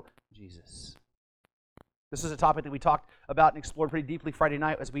follow Jesus. This is a topic that we talked about and explored pretty deeply Friday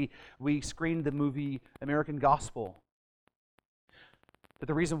night as we screened the movie American Gospel. But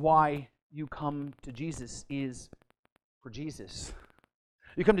the reason why you come to Jesus is for Jesus.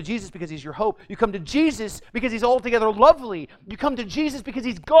 You come to Jesus because he's your hope. You come to Jesus because he's altogether lovely. You come to Jesus because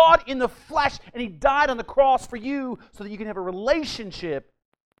he's God in the flesh and he died on the cross for you so that you can have a relationship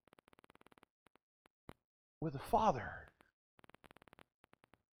with the Father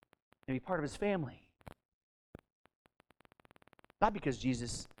and be part of his family. Not because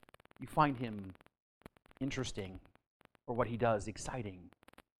Jesus, you find him interesting or what he does exciting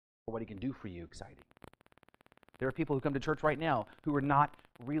or what he can do for you exciting. There are people who come to church right now who are not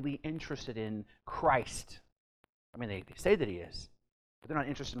really interested in Christ. I mean, they say that he is, but they're not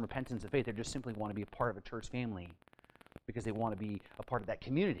interested in repentance and faith. They just simply want to be a part of a church family because they want to be a part of that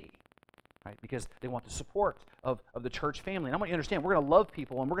community, right? Because they want the support of the church family. And I want you to understand, we're going to love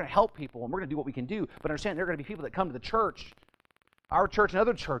people and we're going to help people and we're going to do what we can do, but understand there are going to be people that come to the church, our church and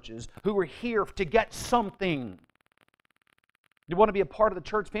other churches, who are here to get something. They want to be a part of the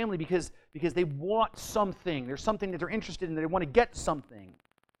church family because they want something. There's something that they're interested in. They want to get something.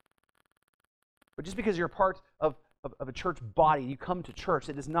 But just because you're a part of a church body, you come to church,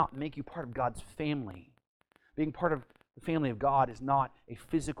 it does not make you part of God's family. Being part of the family of God is not a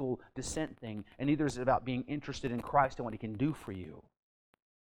physical descent thing, and neither is it about being interested in Christ and what he can do for you.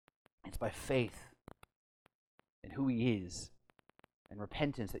 It's by faith in who he is and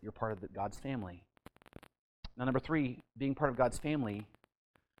repentance that you're part of God's family. Now, number 3, being part of God's family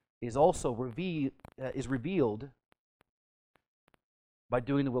is also revealed by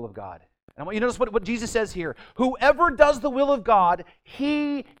doing the will of God. And I want you to notice what Jesus says here. Whoever does the will of God,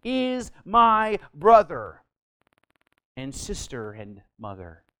 he is my brother and sister and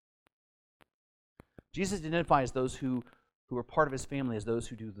mother. Jesus identifies those who are part of his family as those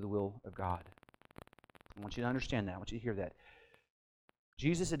who do the will of God. I want you to understand that. I want you to hear that.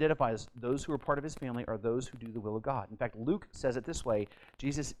 Jesus identifies those who are part of his family are those who do the will of God. In fact, Luke says it this way.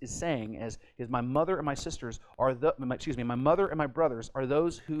 Jesus is saying, my mother and my sisters are my mother and my brothers are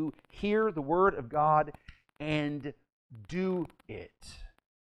those who hear the word of God and do it.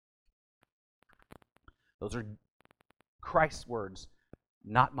 Those are Christ's words,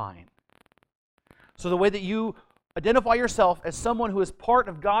 not mine. So the way that you identify yourself as someone who is part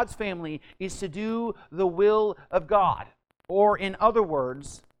of God's family is to do the will of God. Or in other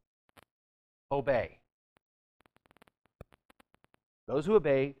words, obey. Those who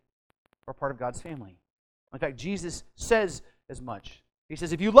obey are part of God's family. In fact, Jesus says as much. He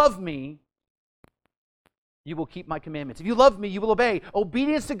says, if you love me, you will keep my commandments. If you love me, you will obey.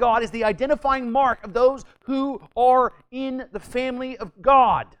 Obedience to God is the identifying mark of those who are in the family of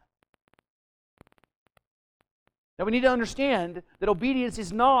God. Now, we need to understand that obedience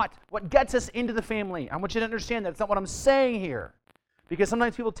is not what gets us into the family. I want you to understand that. It's not what I'm saying here. Because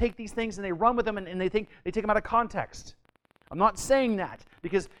sometimes people take these things and they run with them and they think they take them out of context. I'm not saying that.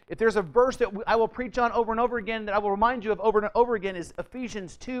 Because if there's a verse that I will preach on over and over again that I will remind you of over and over again is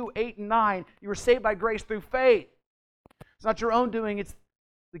Ephesians 2, 8, and 9. You were saved by grace through faith. It's not your own doing. It's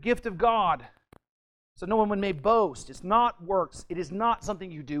the gift of God. So no one may boast. It's not works. It is not something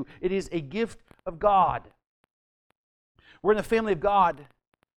you do. It is a gift of God. We're in the family of God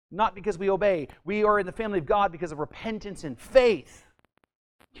not because we obey. We are in the family of God because of repentance and faith.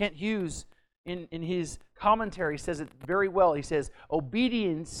 Kent Hughes, in his commentary, says it very well. He says,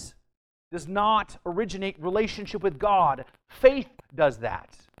 obedience does not originate relationship with God. Faith does that.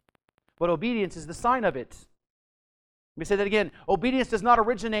 But obedience is the sign of it. Let me say that again. Obedience does not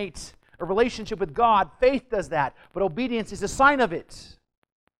originate a relationship with God. Faith does that. But obedience is a sign of it.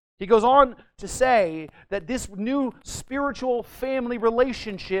 He goes on to say that this new spiritual family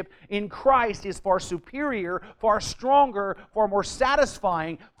relationship in Christ is far superior, far stronger, far more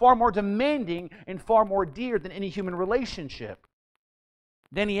satisfying, far more demanding, and far more dear than any human relationship.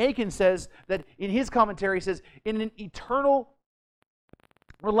 Danny Akin says that in his commentary, he says, in an eternal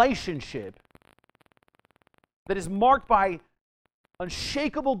relationship that is marked by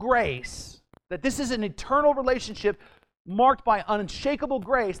unshakable grace, that this is an eternal relationship marked by unshakable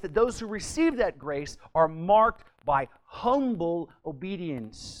grace, that those who receive that grace are marked by humble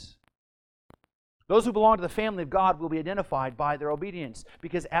obedience. Those who belong to the family of God will be identified by their obedience,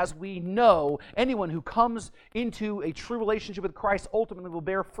 because as we know, anyone who comes into a true relationship with Christ ultimately will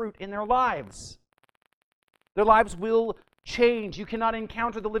bear fruit in their lives. Their lives will change. You cannot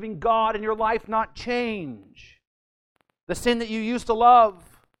encounter the living God and your life not change. The sin that you used to love,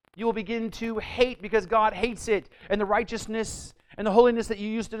 you will begin to hate because God hates it. And the righteousness and the holiness that you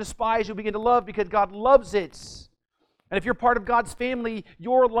used to despise, you'll begin to love because God loves it. And if you're part of God's family,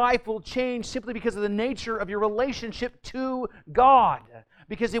 your life will change simply because of the nature of your relationship to God.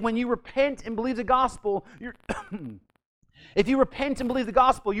 Because when you repent and believe the gospel, if you repent and believe the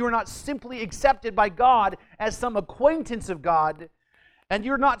gospel, you are not simply accepted by God as some acquaintance of God, and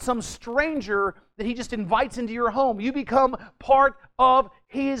you're not some stranger that He just invites into your home. You become part of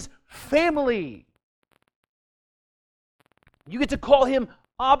His family. You get to call Him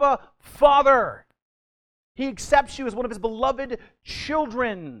Abba, Father. He accepts you as one of His beloved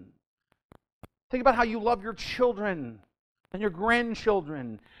children. Think about how you love your children and your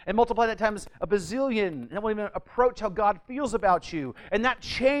grandchildren, and multiply that times a bazillion, and that won't even approach how God feels about you. And that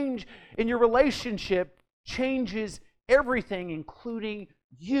change in your relationship changes everything, including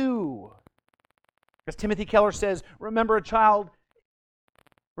you. As Timothy Keller says, remember a child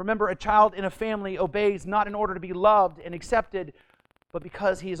in a family obeys not in order to be loved and accepted, but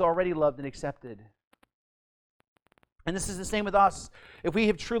because he is already loved and accepted. And this is the same with us. If we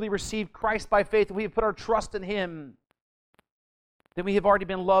have truly received Christ by faith, if we have put our trust in Him, then we have already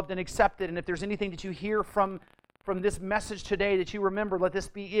been loved and accepted. And if there's anything that you hear from this message today that you remember, let this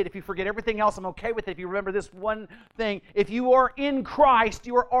be it. If you forget everything else, I'm okay with it. If you remember this one thing, if you are in Christ,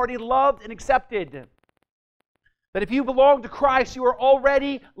 you are already loved and accepted. That if you belong to Christ, you are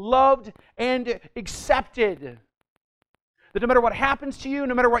already loved and accepted. That no matter what happens to you,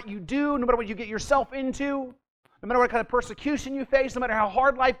 no matter what you do, no matter what you get yourself into, no matter what kind of persecution you face, no matter how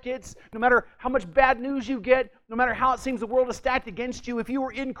hard life gets, no matter how much bad news you get, no matter how it seems the world is stacked against you, if you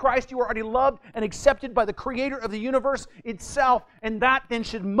are in Christ, you are already loved and accepted by the Creator of the universe itself, and that then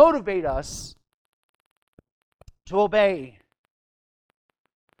should motivate us to obey,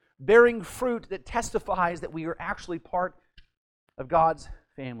 bearing fruit that testifies that we are actually part of God's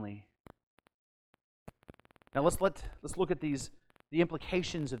family. Now let's look at the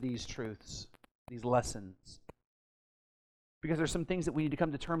implications of these truths, these lessons. Because there's some things that we need to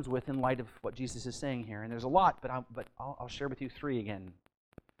come to terms with in light of what Jesus is saying here. And there's a lot, but I'll share with you three again.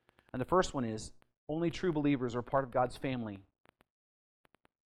 And the first one is, only true believers are part of God's family.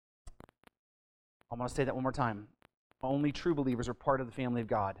 I'm going to say that one more time. Only true believers are part of the family of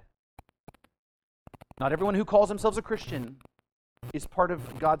God. Not everyone who calls themselves a Christian is part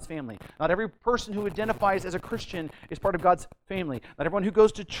of God's family. Not every person who identifies as a Christian is part of God's family. Not everyone who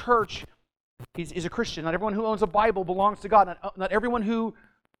goes to church is a Christian. Not everyone who owns a Bible belongs to God. Not everyone who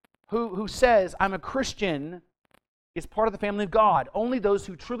says, I'm a Christian, is part of the family of God. Only those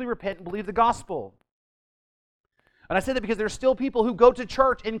who truly repent and believe the gospel. And I say that because there are still people who go to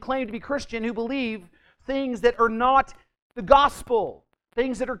church and claim to be Christian who believe things that are not the gospel,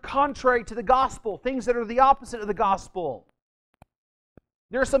 things that are contrary to the gospel, things that are the opposite of the gospel.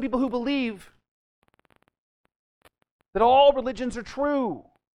 There are some people who believe that all religions are true.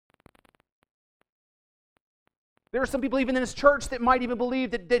 There are some people even in this church that might even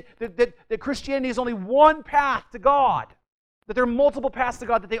believe that Christianity is only one path to God, that there are multiple paths to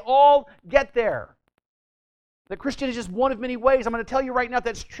God, that they all get there. That Christianity is just one of many ways. I'm going to tell you right now, if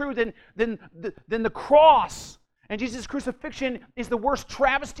that's true, then the cross and Jesus' crucifixion is the worst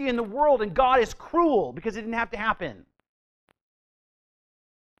travesty in the world, and God is cruel because it didn't have to happen.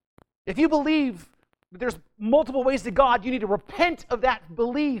 If you believe that there's multiple ways to God, you need to repent of that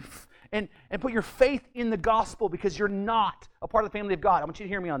belief and put your faith in the gospel, because you're not a part of the family of God. I want you to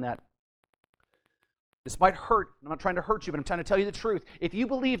hear me on that. This might hurt. I'm not trying to hurt you, but I'm trying to tell you the truth. If you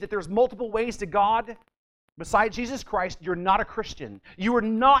believe that there's multiple ways to God besides Jesus Christ, you're not a Christian. You are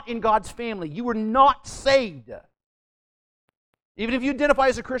not in God's family. You are not saved. Even if you identify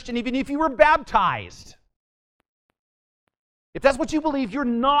as a Christian, even if you were baptized, if that's what you believe, you're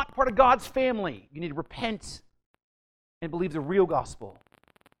not part of God's family. You need to repent and believe the real gospel.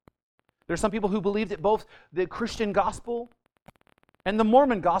 There's some people who believe that both the Christian gospel and the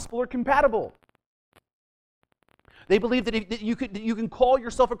Mormon gospel are compatible. They believe that you can call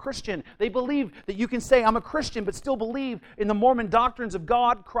yourself a Christian. They believe that you can say, I'm a Christian, but still believe in the Mormon doctrines of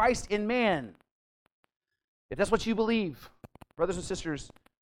God, Christ, and man. If that's what you believe, brothers and sisters,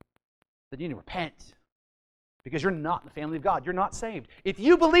 then you need to repent, because you're not in the family of God. You're not saved. If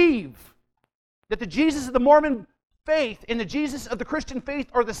you believe that the Jesus of the Mormon faith and the Jesus of the Christian faith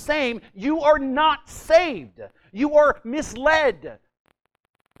are the same, you are not saved. You are misled.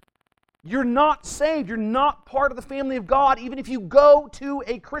 You're not saved. You're not part of the family of God, even if you go to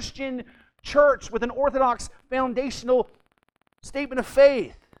a Christian church with an orthodox foundational statement of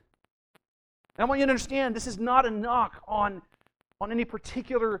faith. And I want you to understand, this is not a knock on any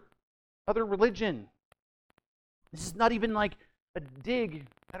particular other religion. This is not even like a dig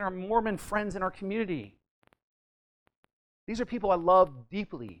at our Mormon friends in our community. These are people I love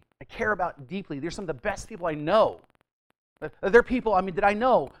deeply, I care about deeply. They're some of the best people I know. They're people, that I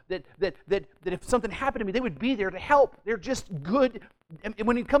know that if something happened to me, they would be there to help. They're just good. And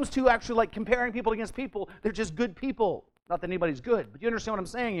when it comes to actually like comparing people against people, they're just good people. Not that anybody's good, but you understand what I'm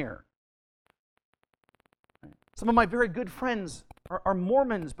saying here. Some of my very good friends are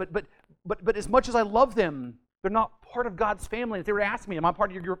Mormons, but as much as I love them, they're not part of God's family. If they were to ask me, am I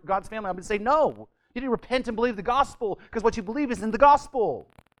part of your God's family? I would say no. You need to repent and believe the gospel, because what you believe is in the gospel.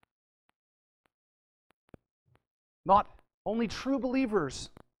 Not only true believers.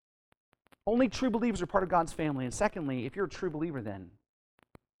 Only true believers are part of God's family. And secondly, if you're a true believer then,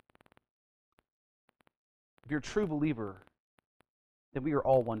 if you're a true believer, then we are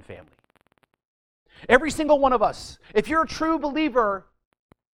all one family. Every single one of us. If you're a true believer,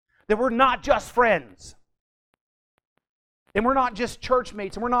 then we're not just friends. And we're not just church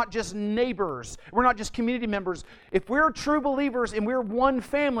mates, and we're not just neighbors, we're not just community members. If we're true believers and we're one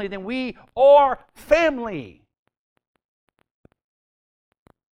family, then we are family.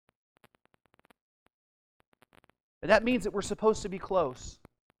 And that means that we're supposed to be close,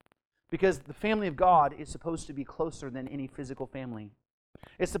 because the family of God is supposed to be closer than any physical family.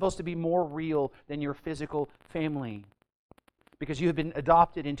 It's supposed to be more real than your physical family, because you have been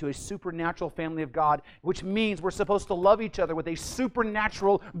adopted into a supernatural family of God, which means we're supposed to love each other with a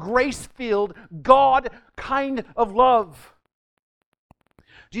supernatural, grace-filled, God kind of love.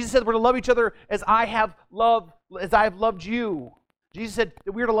 Jesus said we're to love each other as I have loved you. Jesus said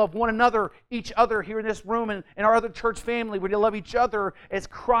that we're to love one another, each other here in this room and our other church family. We're to love each other as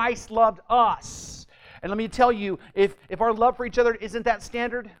Christ loved us. And let me tell you, if our love for each other isn't that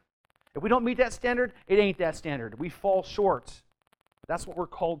standard, if we don't meet that standard, it ain't that standard. We fall short. That's what we're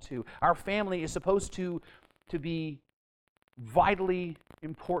called to. Our family is supposed to be vitally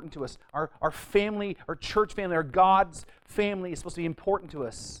important to us. Our family, our church family, our God's family is supposed to be important to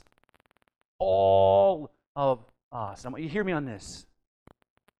us. All of us. I want you to hear me on this.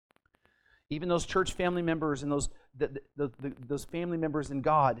 Even those church family members and those family members in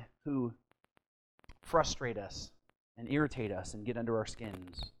God who frustrate us and irritate us and get under our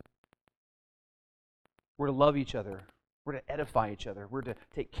skins. We're to love each other. We're to edify each other. We're to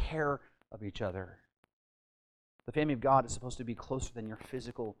take care of each other. The family of God is supposed to be closer than your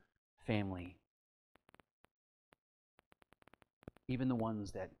physical family. Even the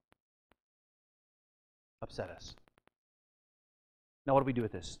ones that upset us. Now, what do we do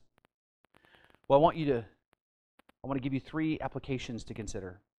with this? Well, I want to give you 3 applications to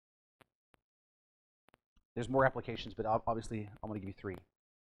consider. There's more applications, but obviously I want to give you 3.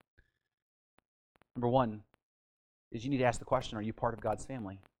 Number 1 is you need to ask the question, are you part of God's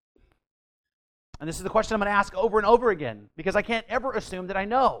family? And this is the question I'm going to ask over and over again, because I can't ever assume that I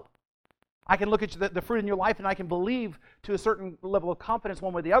know. I can look at the fruit in your life and I can believe to a certain level of confidence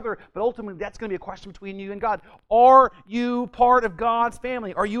one way or the other, but ultimately that's going to be a question between you and God. Are you part of God's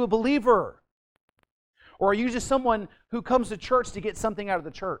family? Are you a believer? Or are you just someone who comes to church to get something out of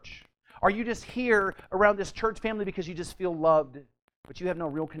the church? Are you just here around this church family because you just feel loved, but you have no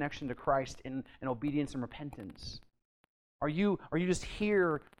real connection to Christ in obedience and repentance? Are you just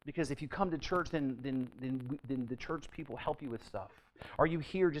here because if you come to church, then the church people help you with stuff? Are you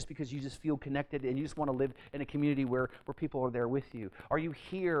here just because you just feel connected and you just want to live in a community where people are there with you? Are you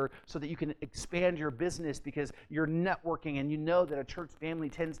here so that you can expand your business because you're networking and you know that a church family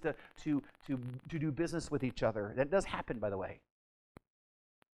tends to do business with each other? That does happen, by the way.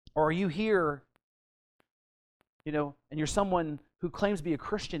 Or are you here, and you're someone who claims to be a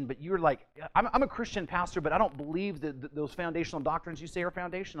Christian, but you're like, I'm a Christian pastor, but I don't believe that those foundational doctrines you say are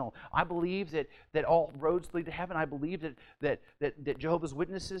foundational. I believe that all roads lead to heaven. I believe that Jehovah's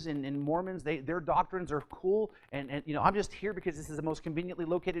Witnesses and Mormons, their doctrines are cool, and I'm just here because this is the most conveniently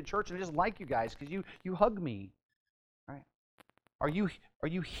located church, and I just like you guys because you hug me. Right? Are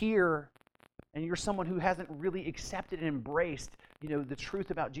you here and you're someone who hasn't really accepted and embraced the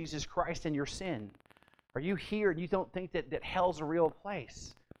truth about Jesus Christ and your sin? Are you here and you don't think that hell's a real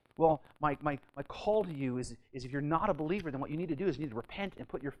place? Well, my call to you is if you're not a believer, then what you need to do is you need to repent and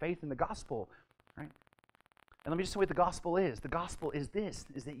put your faith in the gospel. Right? And let me just say what the gospel is. The gospel is this,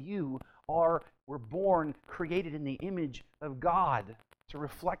 is that were born, created in the image of God to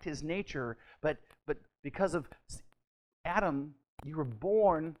reflect His nature, but because of Adam, you were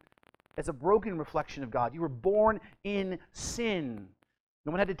born as a broken reflection of God. You were born in sin.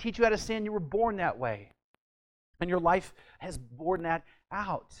 No one had to teach you how to sin. You were born that way. And your life has borne that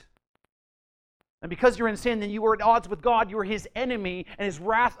out. And because you're in sin, then you are at odds with God. You are His enemy, and His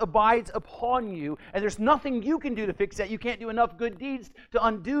wrath abides upon you. And there's nothing you can do to fix that. You can't do enough good deeds to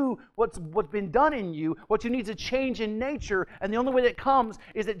undo what's been done in you. What you need is a change in nature. And the only way that comes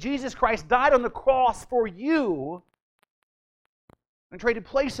is that Jesus Christ died on the cross for you and traded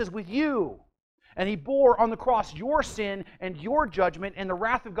places with you. And He bore on the cross your sin and your judgment and the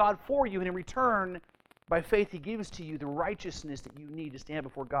wrath of God for you. And in return, by faith, He gives to you the righteousness that you need to stand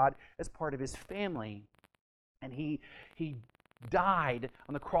before God as part of His family. And He died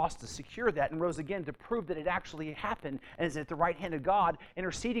on the cross to secure that and rose again to prove that it actually happened and is at the right hand of God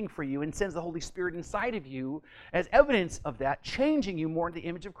interceding for you and sends the Holy Spirit inside of you as evidence of that, changing you more into the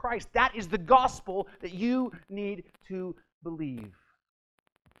image of Christ. That is the gospel that you need to believe.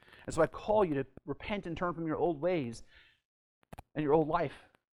 And so I call you to repent and turn from your old ways and your old life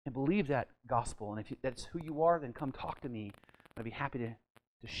and believe that gospel. And if that's who you are, then come talk to me. I'd be happy to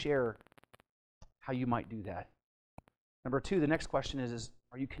share how you might do that. Number 2, the next question is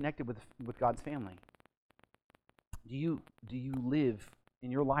are you connected with God's family? Do you live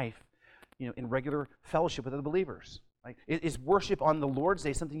in your life, in regular fellowship with other believers? Like, is worship on the Lord's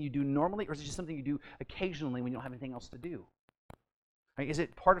Day something you do normally, or is it just something you do occasionally when you don't have anything else to do? Right? Is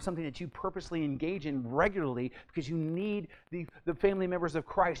it part of something that you purposely engage in regularly because you need the family members of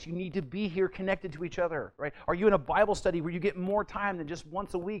Christ? You need to be here connected to each other, right? Are you in a Bible study where you get more time than just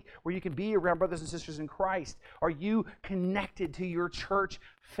once a week where you can be around brothers and sisters in Christ? Are you connected to your church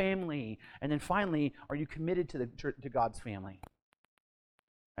family? And then finally, are you committed to God's family?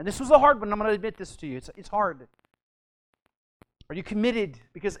 And this was a hard one. I'm going to admit this to you. It's hard. Are you committed?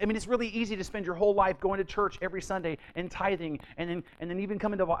 Because, it's really easy to spend your whole life going to church every Sunday and tithing and then even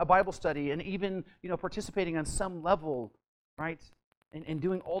coming to a Bible study and even, participating on some level, right? And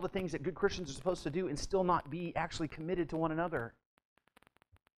doing all the things that good Christians are supposed to do and still not be actually committed to one another.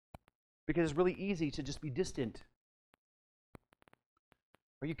 Because it's really easy to just be distant.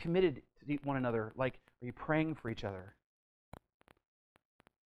 Are you committed to one another? Like, are you praying for each other?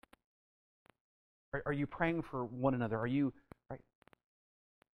 Are you praying for one another? Do you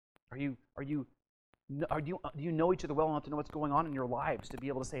know each other well enough to know what's going on in your lives to be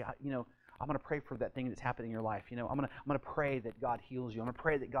able to say, I'm going to pray for that thing that's happening in your life. I'm going to pray that God heals you. I'm going to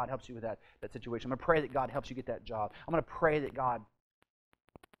pray that God helps you with that situation. I'm going to pray that God helps you get that job. I'm going to pray that God.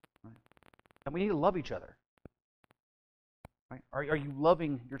 Right? And we need to love each other. Right? Are you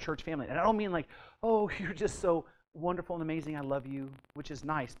loving your church family? And I don't mean like, oh, you're just so wonderful and amazing, I love you, which is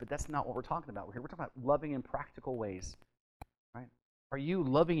nice, but that's not what we're talking about. We're talking about loving in practical ways. Right? Are you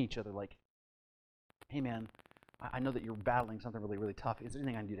loving each other like, hey man, I know that you're battling something really, really tough. Is there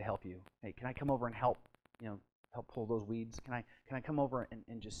anything I can do to help you? Hey, can I come over and help pull those weeds? Can I come over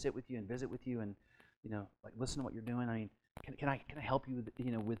and just sit with you and visit with you and, like listen to what you're doing? I mean, can I help you with,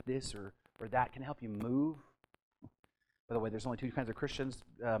 with this or that? Can I help you move? By the way, there's only two kinds of Christians.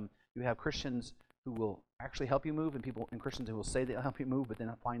 You have Christians who will actually help you move and Christians who will say they'll help you move but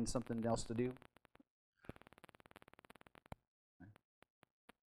then find something else to do.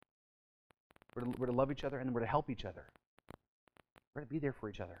 We're to love each other, and then we're to help each other. We're to be there for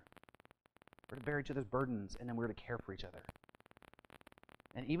each other. We're to bear each other's burdens, and then we're to care for each other.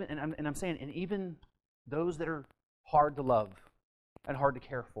 And I'm saying even those that are hard to love and hard to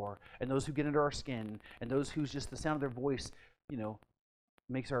care for, and those who get under our skin, and those who's just the sound of their voice,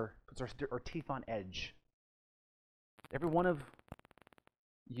 puts our teeth on edge. Every one of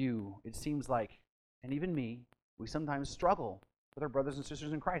it seems like, and even me, we sometimes struggle with our brothers and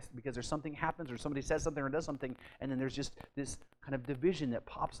sisters in Christ because there's something happens or somebody says something or does something, and then there's just this kind of division that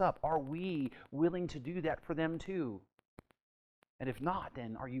pops up. Are we willing to do that for them too? And if not,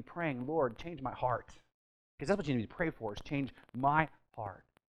 then are you praying, Lord, change my heart? Because that's what you need to pray for, is change my heart.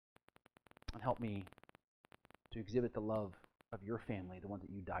 And help me to exhibit the love of your family, the one that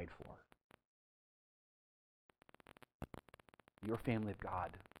you died for. Your family of God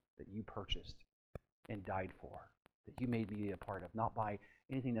that you purchased and died for, that you made me a part of, not by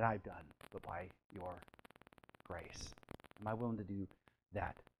anything that I've done, but by your grace. Am I willing to do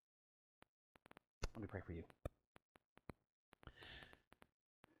that? Let me pray for you.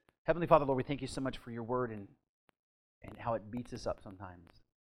 Heavenly Father, Lord, we thank you so much for your word and how it beats us up sometimes.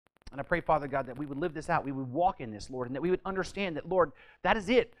 And I pray, Father God, that we would live this out. We would walk in this, Lord, and that we would understand that, Lord, that is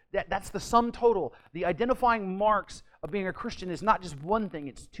it. That's the sum total. The identifying marks of being a Christian is not just one thing,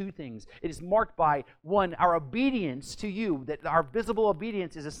 it's two things. It is marked by, one, our obedience to you, that our visible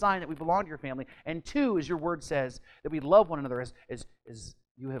obedience is a sign that we belong to your family. And two, as your word says, that we love one another as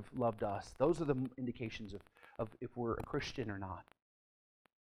you have loved us. Those are the indications of if we're a Christian or not.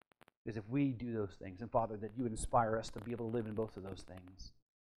 Is if we do those things. And Father, that you would inspire us to be able to live in both of those things.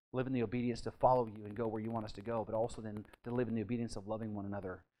 Live in the obedience to follow you and go where you want us to go, but also then to live in the obedience of loving one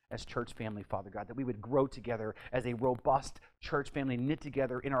another as church family, Father God, that we would grow together as a robust church family, knit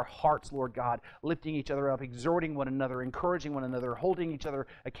together in our hearts, Lord God, lifting each other up, exhorting one another, encouraging one another, holding each other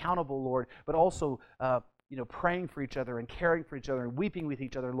accountable, Lord, but also praying for each other and caring for each other and weeping with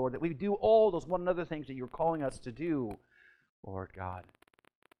each other, Lord, that we do all those one another things that you're calling us to do, Lord God.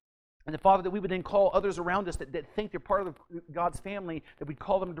 And Father, that we would then call others around us that think they're part of God's family, that we'd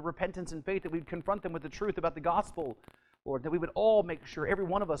call them to repentance and faith, that we'd confront them with the truth about the gospel, Lord, that we would all make sure, every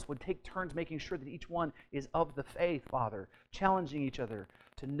one of us would take turns making sure that each one is of the faith, Father, challenging each other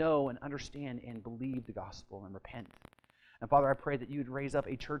to know and understand and believe the gospel and repent. And Father, I pray that you would raise up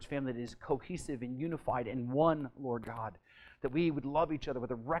a church family that is cohesive and unified and one, Lord God, that we would love each other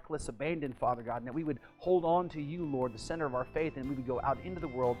with a reckless abandon, Father God, and that we would hold on to you, Lord, the center of our faith, and we would go out into the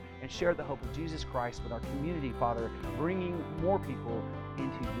world and share the hope of Jesus Christ with our community, Father, bringing more people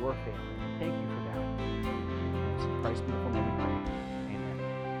into your family. Thank you for that. It's in Christ's beautiful name we pray.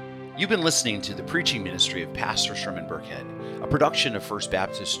 Amen. You've been listening to the preaching ministry of Pastor Sherman Burkhead, a production of First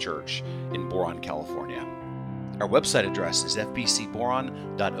Baptist Church in Boron, California. Our website address is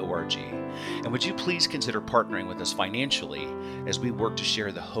fbcboron.org. And would you please consider partnering with us financially as we work to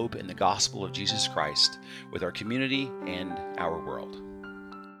share the hope and the gospel of Jesus Christ with our community and our world.